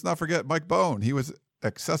enthusiasm. Let's not forget Mike Bone. He was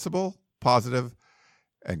accessible, positive,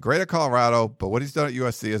 and great at Colorado, but what he's done at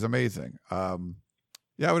USC is amazing.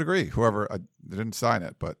 Yeah, I would agree. Whoever didn't sign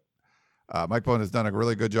it, but Mike Bone has done a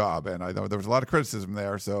really good job, and I know there was a lot of criticism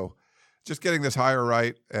there. So just getting this hire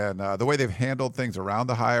right, and the way they've handled things around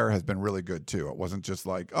the hire has been really good too. It wasn't just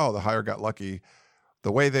like, oh, the hire got lucky.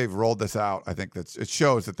 The way they've rolled this out, I think it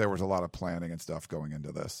shows that there was a lot of planning and stuff going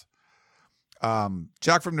into this.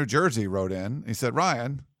 Jack from New Jersey wrote in. He said,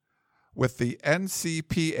 Ryan, with the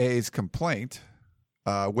NCPA's complaint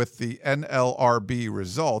with the NLRB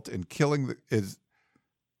result in killing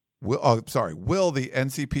will the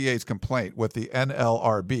NCPA's complaint with the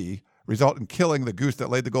NLRB result in killing the goose that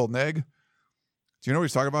laid the golden egg? Do you know what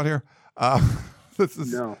he's talking about here?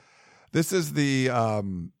 No. This is the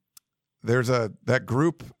there's that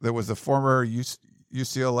group that was a former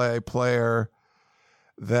UCLA player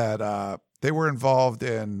that they were involved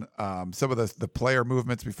in some of the player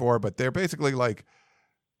movements before, but they're basically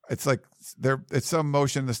it's some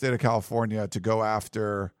motion in the state of California to go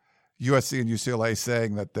after USC and UCLA,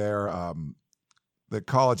 saying that the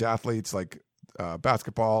college athletes like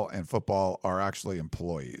basketball and football are actually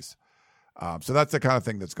employees. So that's the kind of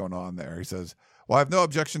thing that's going on there. He says, well, I have no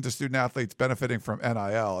objection to student athletes benefiting from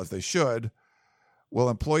NIL, as they should. Will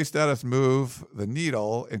employee status move the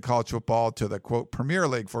needle in college football to the, quote, Premier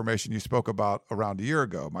League formation you spoke about around a year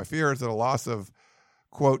ago? My fear is that a loss of,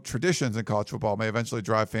 quote, traditions in college football may eventually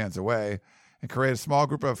drive fans away and create a small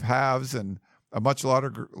group of haves and a much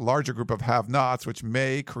larger group of have-nots, which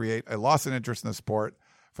may create a loss in interest in the sport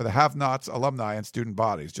for the have-nots, alumni, and student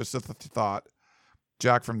bodies. Just a thought.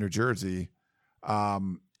 Jack from New Jersey.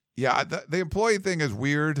 The employee thing is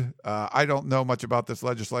weird. I don't know much about this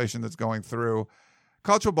legislation that's going through.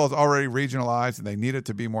 College football is already regionalized, and they need it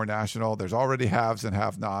to be more national. There's already haves and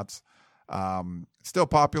have-nots. Still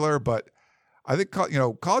popular, but I think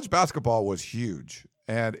college basketball was huge,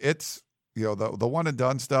 and it's the one and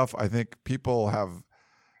done stuff. I think people have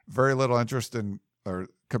very little interest in, or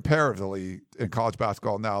comparatively, in college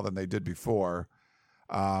basketball now than they did before.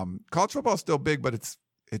 College football is still big, but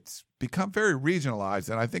it's become very regionalized,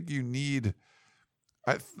 and I think you need.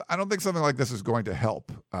 I don't think something like this is going to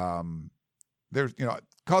help. There's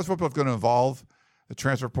college football is going to evolve, the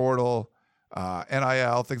transfer portal,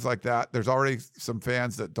 NIL, things like that. There's already some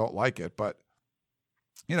fans that don't like it, but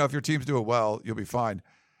if your team's doing well, you'll be fine.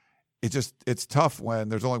 It's tough when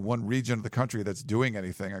there's only one region of the country that's doing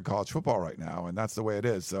anything in college football right now, and that's the way it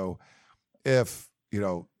is. So if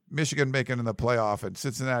Michigan making in the playoff and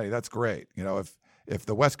Cincinnati, that's great. If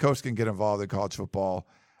the West Coast can get involved in college football,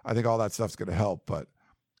 I think all that stuff's going to help. But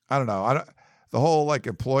I don't know. The whole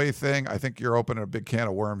employee thing, I think you're opening a big can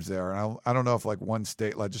of worms there. And I don't know if one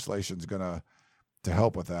state legislation is going to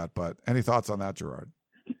help with that. But any thoughts on that, Gerard?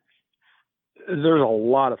 There's a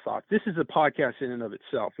lot of thoughts. This is a podcast in and of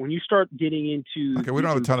itself. When you start getting into we don't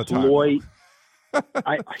have a ton of time.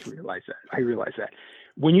 I realize that.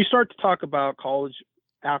 When you start to talk about college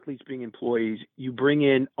athletes being employees, you bring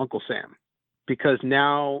in Uncle Sam, because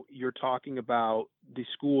now you're talking about the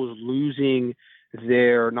schools losing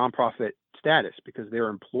their nonprofit status because they're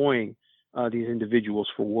employing these individuals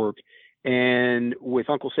for work. And with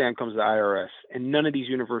Uncle Sam comes the IRS, and none of these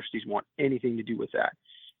universities want anything to do with that.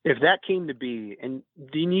 If that came to be, and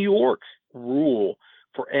the New York rule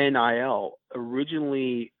for NIL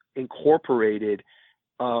originally incorporated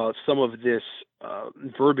some of this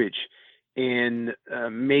verbiage in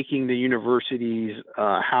making the universities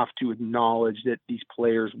have to acknowledge that these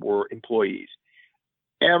players were employees.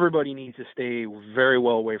 Everybody needs to stay very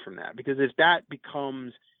well away from that, because if that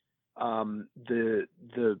becomes the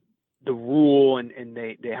rule and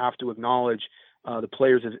they have to acknowledge the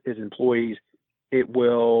players as employees, it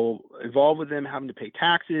will involve with them having to pay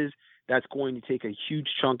taxes. That's going to take a huge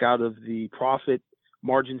chunk out of the profit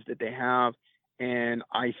margins that they have. And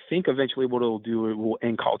I think eventually what it'll do, it will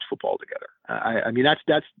end college football together. I mean,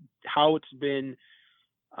 that's how it's been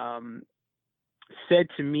said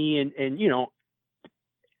to me. And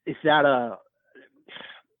is that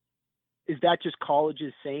just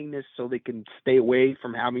colleges saying this so they can stay away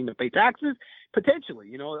from having to pay taxes?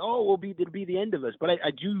 Potentially, it'll be the end of us. But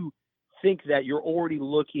I do think that you're already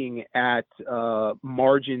looking at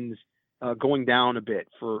margins going down a bit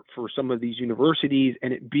for some of these universities,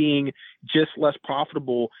 and it being just less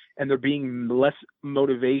profitable, and there being less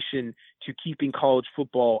motivation to keeping college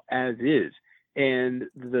football as is. And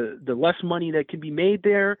the less money that can be made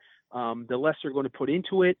there, the less they're going to put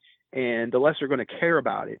into it, and the less they're going to care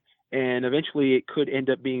about it. And eventually it could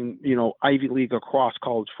end up being, Ivy League across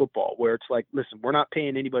college football, where it's like, listen, we're not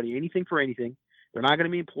paying anybody anything for anything. They're not going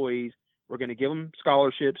to be employees. We're going to give them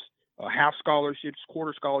scholarships, half scholarships,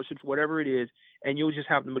 quarter scholarships, whatever it is. And you'll just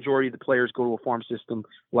have the majority of the players go to a farm system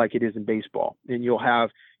like it is in baseball. And you'll have,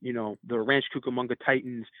 the Ranch Cucamonga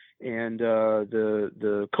Titans and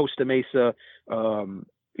the Costa Mesa,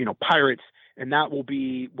 Pirates. And that will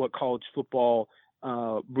be what college football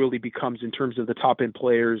really becomes in terms of the top end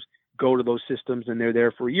players go to those systems, and they're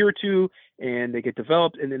there for a year or two, and they get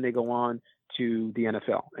developed, and then they go on to the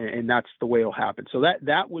NFL. And that's the way it'll happen. So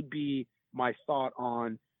that would be my thought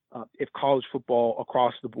on if college football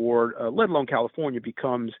across the board, let alone California,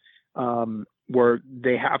 becomes where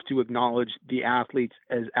they have to acknowledge the athletes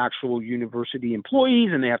as actual university employees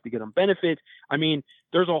and they have to get them benefits. I mean,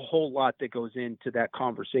 there's a whole lot that goes into that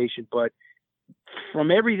conversation, but from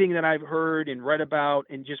everything that I've heard and read about,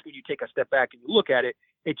 and just when you take a step back and you look at it,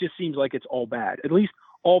 it just seems like it's all bad, at least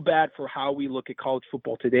all bad for how we look at college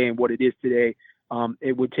football today and what it is today.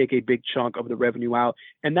 It would take a big chunk of the revenue out.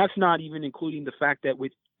 And that's not even including the fact that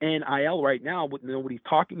with NIL right now, what nobody's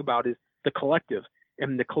talking about is the collective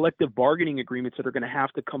and the collective bargaining agreements that are going to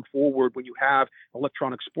have to come forward when you have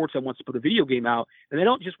Electronic Sports that wants to put a video game out. And they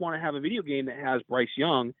don't just want to have a video game that has Bryce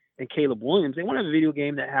Young and Caleb Williams. They want to have a video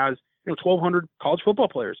game that has 1,200 college football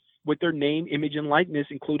players with their name, image, and likeness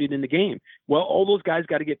included in the game. Well, all those guys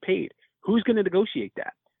got to get paid. Who's going to negotiate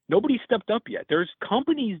that? Nobody stepped up yet. There's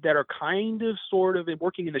companies that are kind of sort of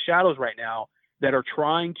working in the shadows right now that are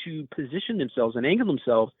trying to position themselves and angle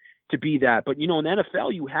themselves to be that. But, in the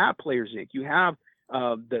NFL, you have Players Inc. You have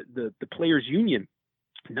the Players Union.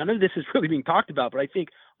 None of this is really being talked about, but I think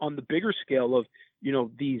on the bigger scale of,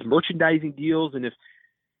 these merchandising deals, and if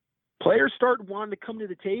players start wanting to come to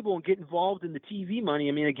the table and get involved in the TV money,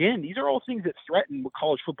 I mean, again, these are all things that threaten what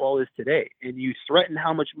college football is today. And you threaten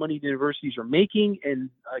how much money the universities are making. And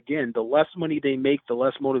again, the less money they make, the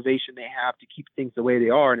less motivation they have to keep things the way they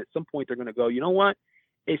are. And at some point they're going to go, you know what?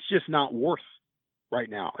 It's just not worth right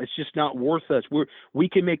now. It's just not worth us. We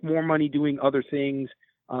can make more money doing other things,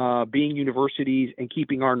 being universities and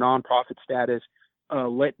keeping our nonprofit status.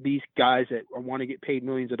 Let these guys that want to get paid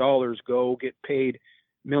millions of dollars go get paid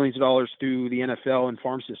millions of dollars through the NFL and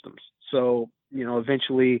farm systems. So,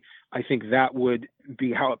 eventually I think that would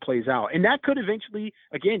be how it plays out. And that could eventually,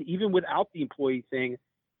 again, even without the employee thing,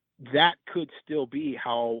 that could still be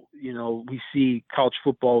how, we see college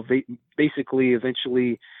football basically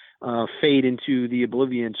eventually fade into the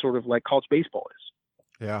oblivion, sort of like college baseball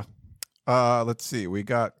is. Yeah. Let's see. We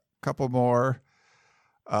got a couple more.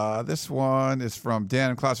 This one is from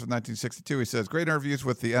Dan, class of 1962. He says, great interviews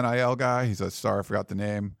with the NIL guy. He's a star. I forgot the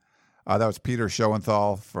name. That was Peter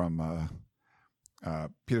Schoenthal from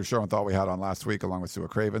Peter Schoenthal we had on last week along with Sua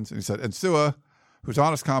Cravens. And he said, and Sua, whose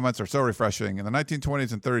honest comments are so refreshing. In the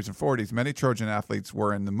 1920s and 30s and 40s, many Trojan athletes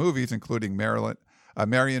were in the movies, including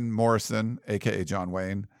Marion Morrison, a.k.a. John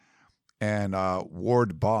Wayne, and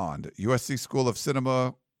Ward Bond. USC School of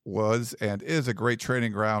Cinema was and is a great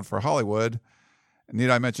training ground for Hollywood. Need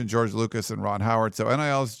I mention George Lucas and Ron Howard? So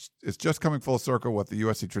NIL is just coming full circle with the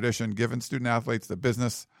USC tradition, giving student athletes the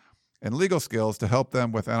business and legal skills to help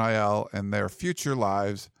them with NIL and their future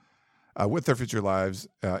lives.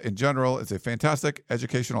 In general, it's a fantastic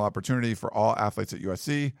educational opportunity for all athletes at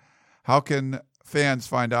USC. How can fans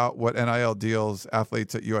find out what NIL deals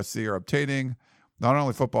athletes at USC are obtaining? Not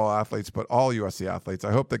only football athletes, but all USC athletes.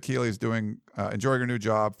 I hope that Keely is enjoying her new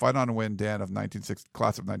job. Fight on to win, Dan,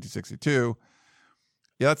 class of 1962.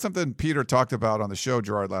 Yeah, that's something Peter talked about on the show,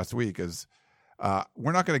 Gerard, last week, is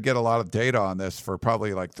we're not going to get a lot of data on this for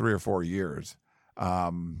probably like 3 or 4 years.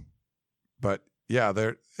 But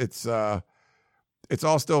yeah, it's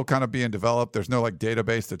all still kind of being developed. There's no like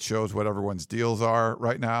database that shows what everyone's deals are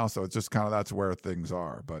right now. So it's just kind of, that's where things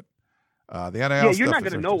are. But the NIL stuff, you're not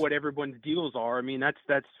going to know what everyone's deals are. I mean, that's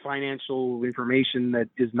financial information that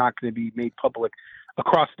is not going to be made public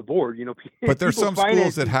across the board, But there's some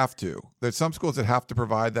schools that have to. There's some schools that have to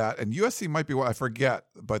provide that, and USC might be one. I forget,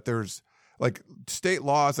 but there's like state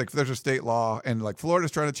laws. Like there's a state law, and like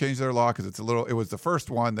Florida's trying to change their law because it was the first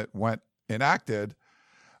one that went enacted,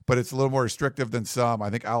 but it's a little more restrictive than some. I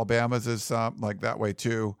think Alabama's is like that way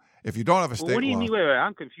too. If you don't have a state law. What do you mean? Wait,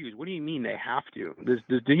 I'm confused. What do you mean they have to? Here's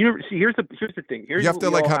the thing. You have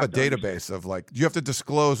to like have a database of like, you have to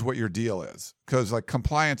disclose what your deal is because like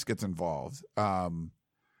compliance gets involved.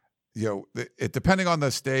 It depending on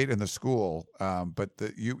the state and the school, but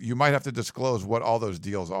you might have to disclose what all those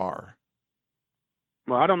deals are.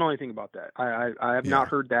 Well, I don't know anything about that. I have not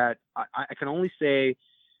heard that. I can only say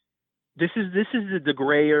this is the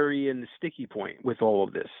gray area and the sticky point with all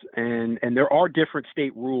of this. And there are different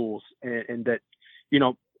state rules and that,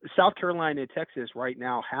 South Carolina and Texas right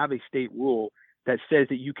now have a state rule that says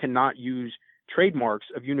that you cannot use trademarks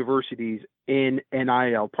of universities in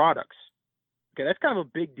NIL products. Okay. That's kind of a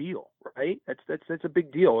big deal, right? That's a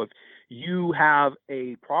big deal. If you have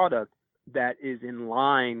a product that is in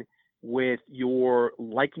line with your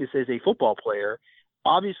likeness as a football player,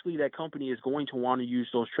 obviously that company is going to want to use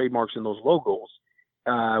those trademarks and those logos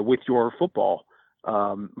with your football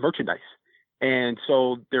merchandise. And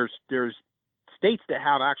so there's states that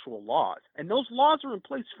have actual laws, and those laws are in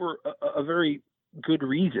place for a very good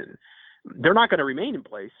reason. They're not going to remain in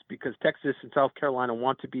place because Texas and South Carolina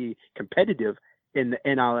want to be competitive in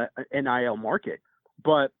the NIL market.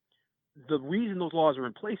 But the reason those laws are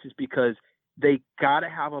in place is because they got to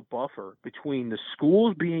have a buffer between the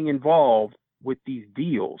schools being involved with these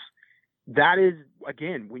deals. That is,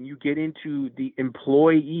 again, when you get into the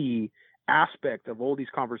employee aspect of all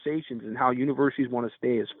these conversations and how universities want to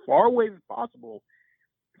stay as far away as possible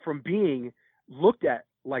from being looked at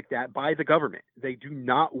like that by the government. They do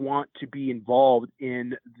not want to be involved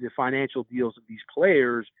in the financial deals of these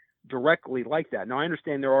players directly like that. Now, I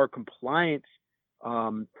understand there are compliance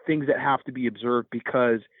things that have to be observed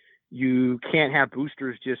because you can't have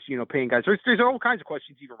boosters just, paying guys. There's all kinds of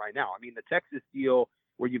questions even right now. I mean, the Texas deal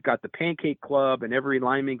where you've got the Pancake Club and every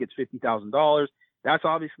lineman gets $50,000. That's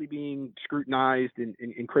obviously being scrutinized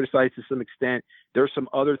and criticized to some extent. There's some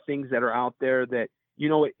other things that are out there that,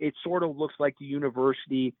 it sort of looks like the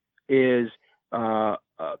university is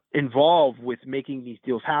involved with making these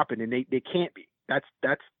deals happen, and they can't be. That's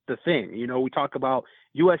the thing. We talk about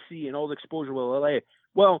USC and all the exposure with LA.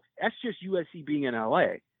 Well, that's just USC being in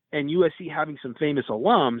LA and USC having some famous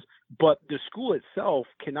alums, but the school itself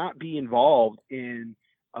cannot be involved in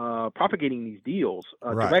propagating these deals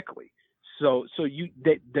directly. So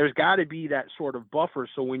there's got to be that sort of buffer.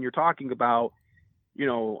 So when you're talking about,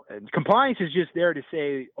 compliance is just there to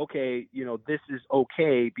say, okay, this is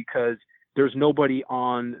okay because there's nobody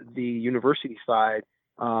on the university side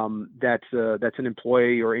that's an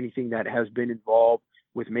employee or anything that has been involved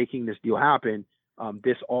with making this deal happen.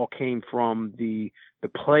 This all came from the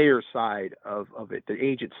player side of it, the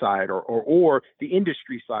agent side, or the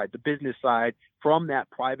industry side, the business side, from that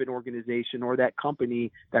private organization or that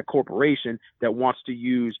company, that corporation that wants to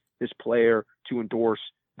use this player to endorse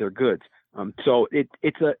their goods. So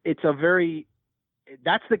it's a very,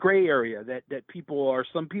 that's the gray area that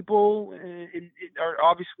some people are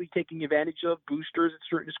obviously taking advantage of boosters at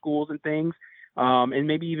certain schools and things, and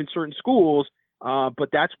maybe even certain schools. But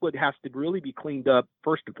that's what has to really be cleaned up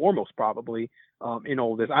first and foremost, probably, in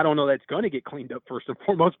all this. I don't know that's going to get cleaned up first and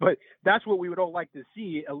foremost, but that's what we would all like to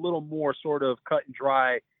see, a little more sort of cut and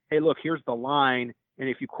dry. Hey, look, here's the line, and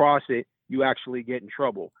if you cross it, you actually get in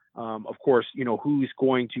trouble. Of course, who's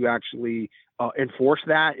going to actually enforce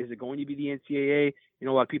that? Is it going to be the NCAA?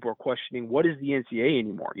 A lot of people are questioning, what is the NCAA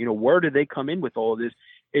anymore? Where do they come in with all of this?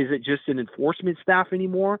 Is it just an enforcement staff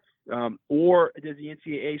anymore? Or does the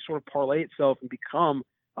NCAA sort of parlay itself and become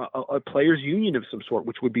a players union of some sort,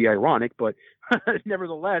 which would be ironic, but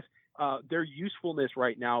nevertheless, their usefulness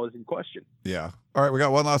right now is in question. Yeah. All right. We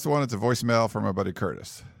got one last one. It's a voicemail from our buddy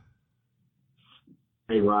Curtis.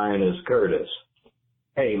 Hey, Ryan, it's Curtis.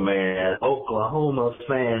 Hey, man, Oklahoma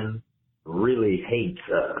fan really hates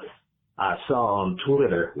us. I saw on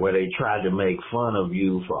Twitter where they tried to make fun of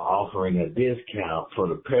you for offering a discount for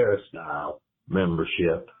the Peristyle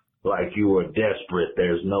membership. Like you were desperate.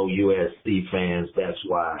 There's no USC fans. That's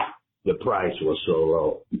why the price was so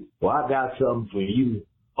low. Well, I got something for you,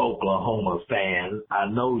 Oklahoma fans. I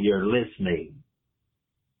know you're listening.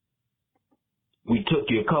 We took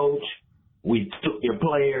your coach, we took your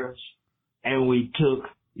players, and we took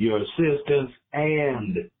your assistants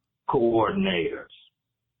and coordinators.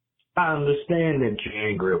 I understand that you're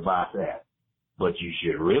angry about that, but you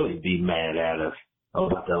should really be mad at us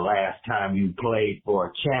about the last time you played for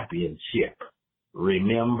a championship.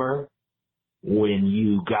 Remember when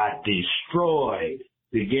you got destroyed?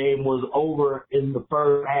 The game was over in the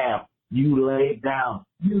first half. You laid down.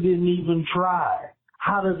 You didn't even try.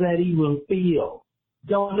 How does that even feel?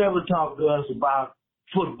 Don't ever talk to us about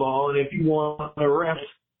football. And if you want the refs,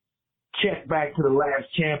 check back to the last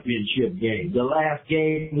championship game, the last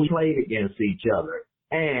game we played against each other.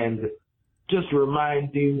 And just to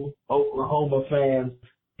remind you, Oklahoma fans,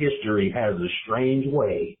 history has a strange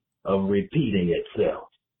way of repeating itself.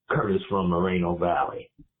 Curtis from Moreno Valley.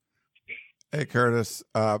 Hey, Curtis.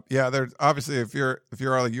 There's obviously, if you're a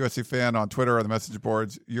USC fan on Twitter or the message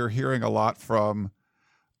boards, you're hearing a lot from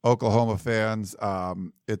Oklahoma fans.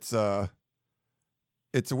 It's a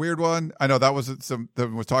weird one. I know that was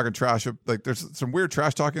was talking trash. Like there's some weird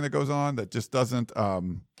trash talking that goes on that just doesn't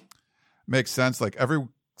make sense. Like every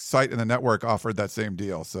site in the network offered that same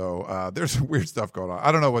deal. So there's some weird stuff going on.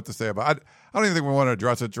 I don't know what to say about it. I don't even think we want to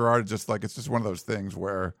address it, Gerard. It's just one of those things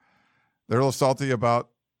where they're a little salty about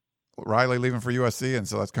Riley leaving for USC, and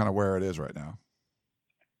so that's kind of where it is right now.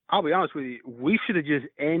 I'll be honest with you. We should have just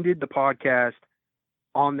ended the podcast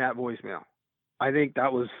on that voicemail. I think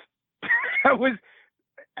that was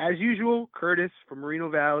as usual. Curtis from Moreno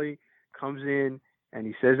Valley comes in and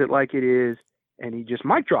he says it like it is, and he just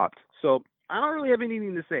mic dropped. So I don't really have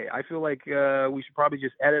anything to say. I feel like we should probably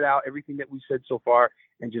just edit out everything that we said so far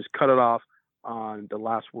and just cut it off on the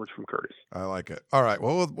last words from Curtis. I like it. All right.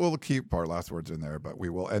 Well, we'll keep our last words in there, but we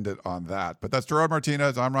will end it on that. But that's Gerard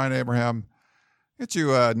Martinez. I'm Ryan Abraham. Get you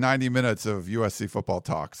 90 minutes of USC football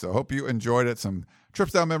talk. So hope you enjoyed it. Some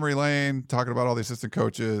trips down memory lane, talking about all the assistant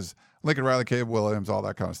coaches, Lincoln Riley, Caleb Williams, all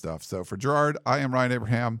that kind of stuff. So for Gerard, I am Ryan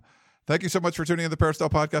Abraham. Thank you so much for tuning in to the Peristyle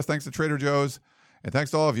Podcast. Thanks to Trader Joe's, and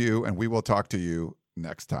thanks to all of you, and we will talk to you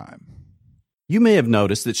next time. You may have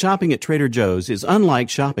noticed that shopping at Trader Joe's is unlike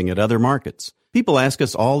shopping at other markets. People ask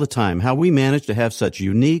us all the time how we manage to have such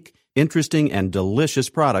unique, interesting, and delicious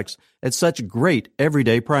products at such great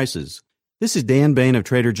everyday prices. This is Dan Bain of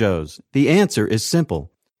Trader Joe's. The answer is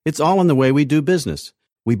simple. It's all in the way we do business.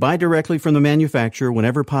 We buy directly from the manufacturer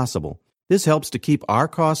whenever possible. This helps to keep our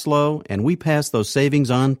costs low, and we pass those savings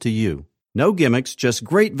on to you. No gimmicks, just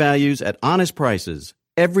great values at honest prices.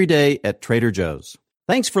 Every day at Trader Joe's.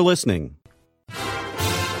 Thanks for listening.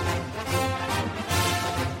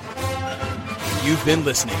 You've been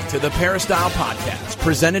listening to the Peristyle Podcast,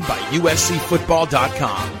 presented by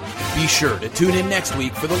USCFootball.com. Be sure to tune in next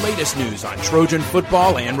week for the latest news on Trojan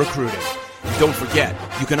football and recruiting. And don't forget,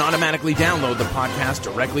 you can automatically download the podcast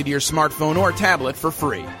directly to your smartphone or tablet for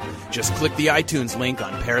free. Just click the iTunes link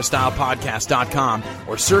on PeristylePodcast.com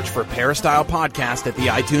or search for Peristyle Podcast at the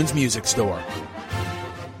iTunes Music Store.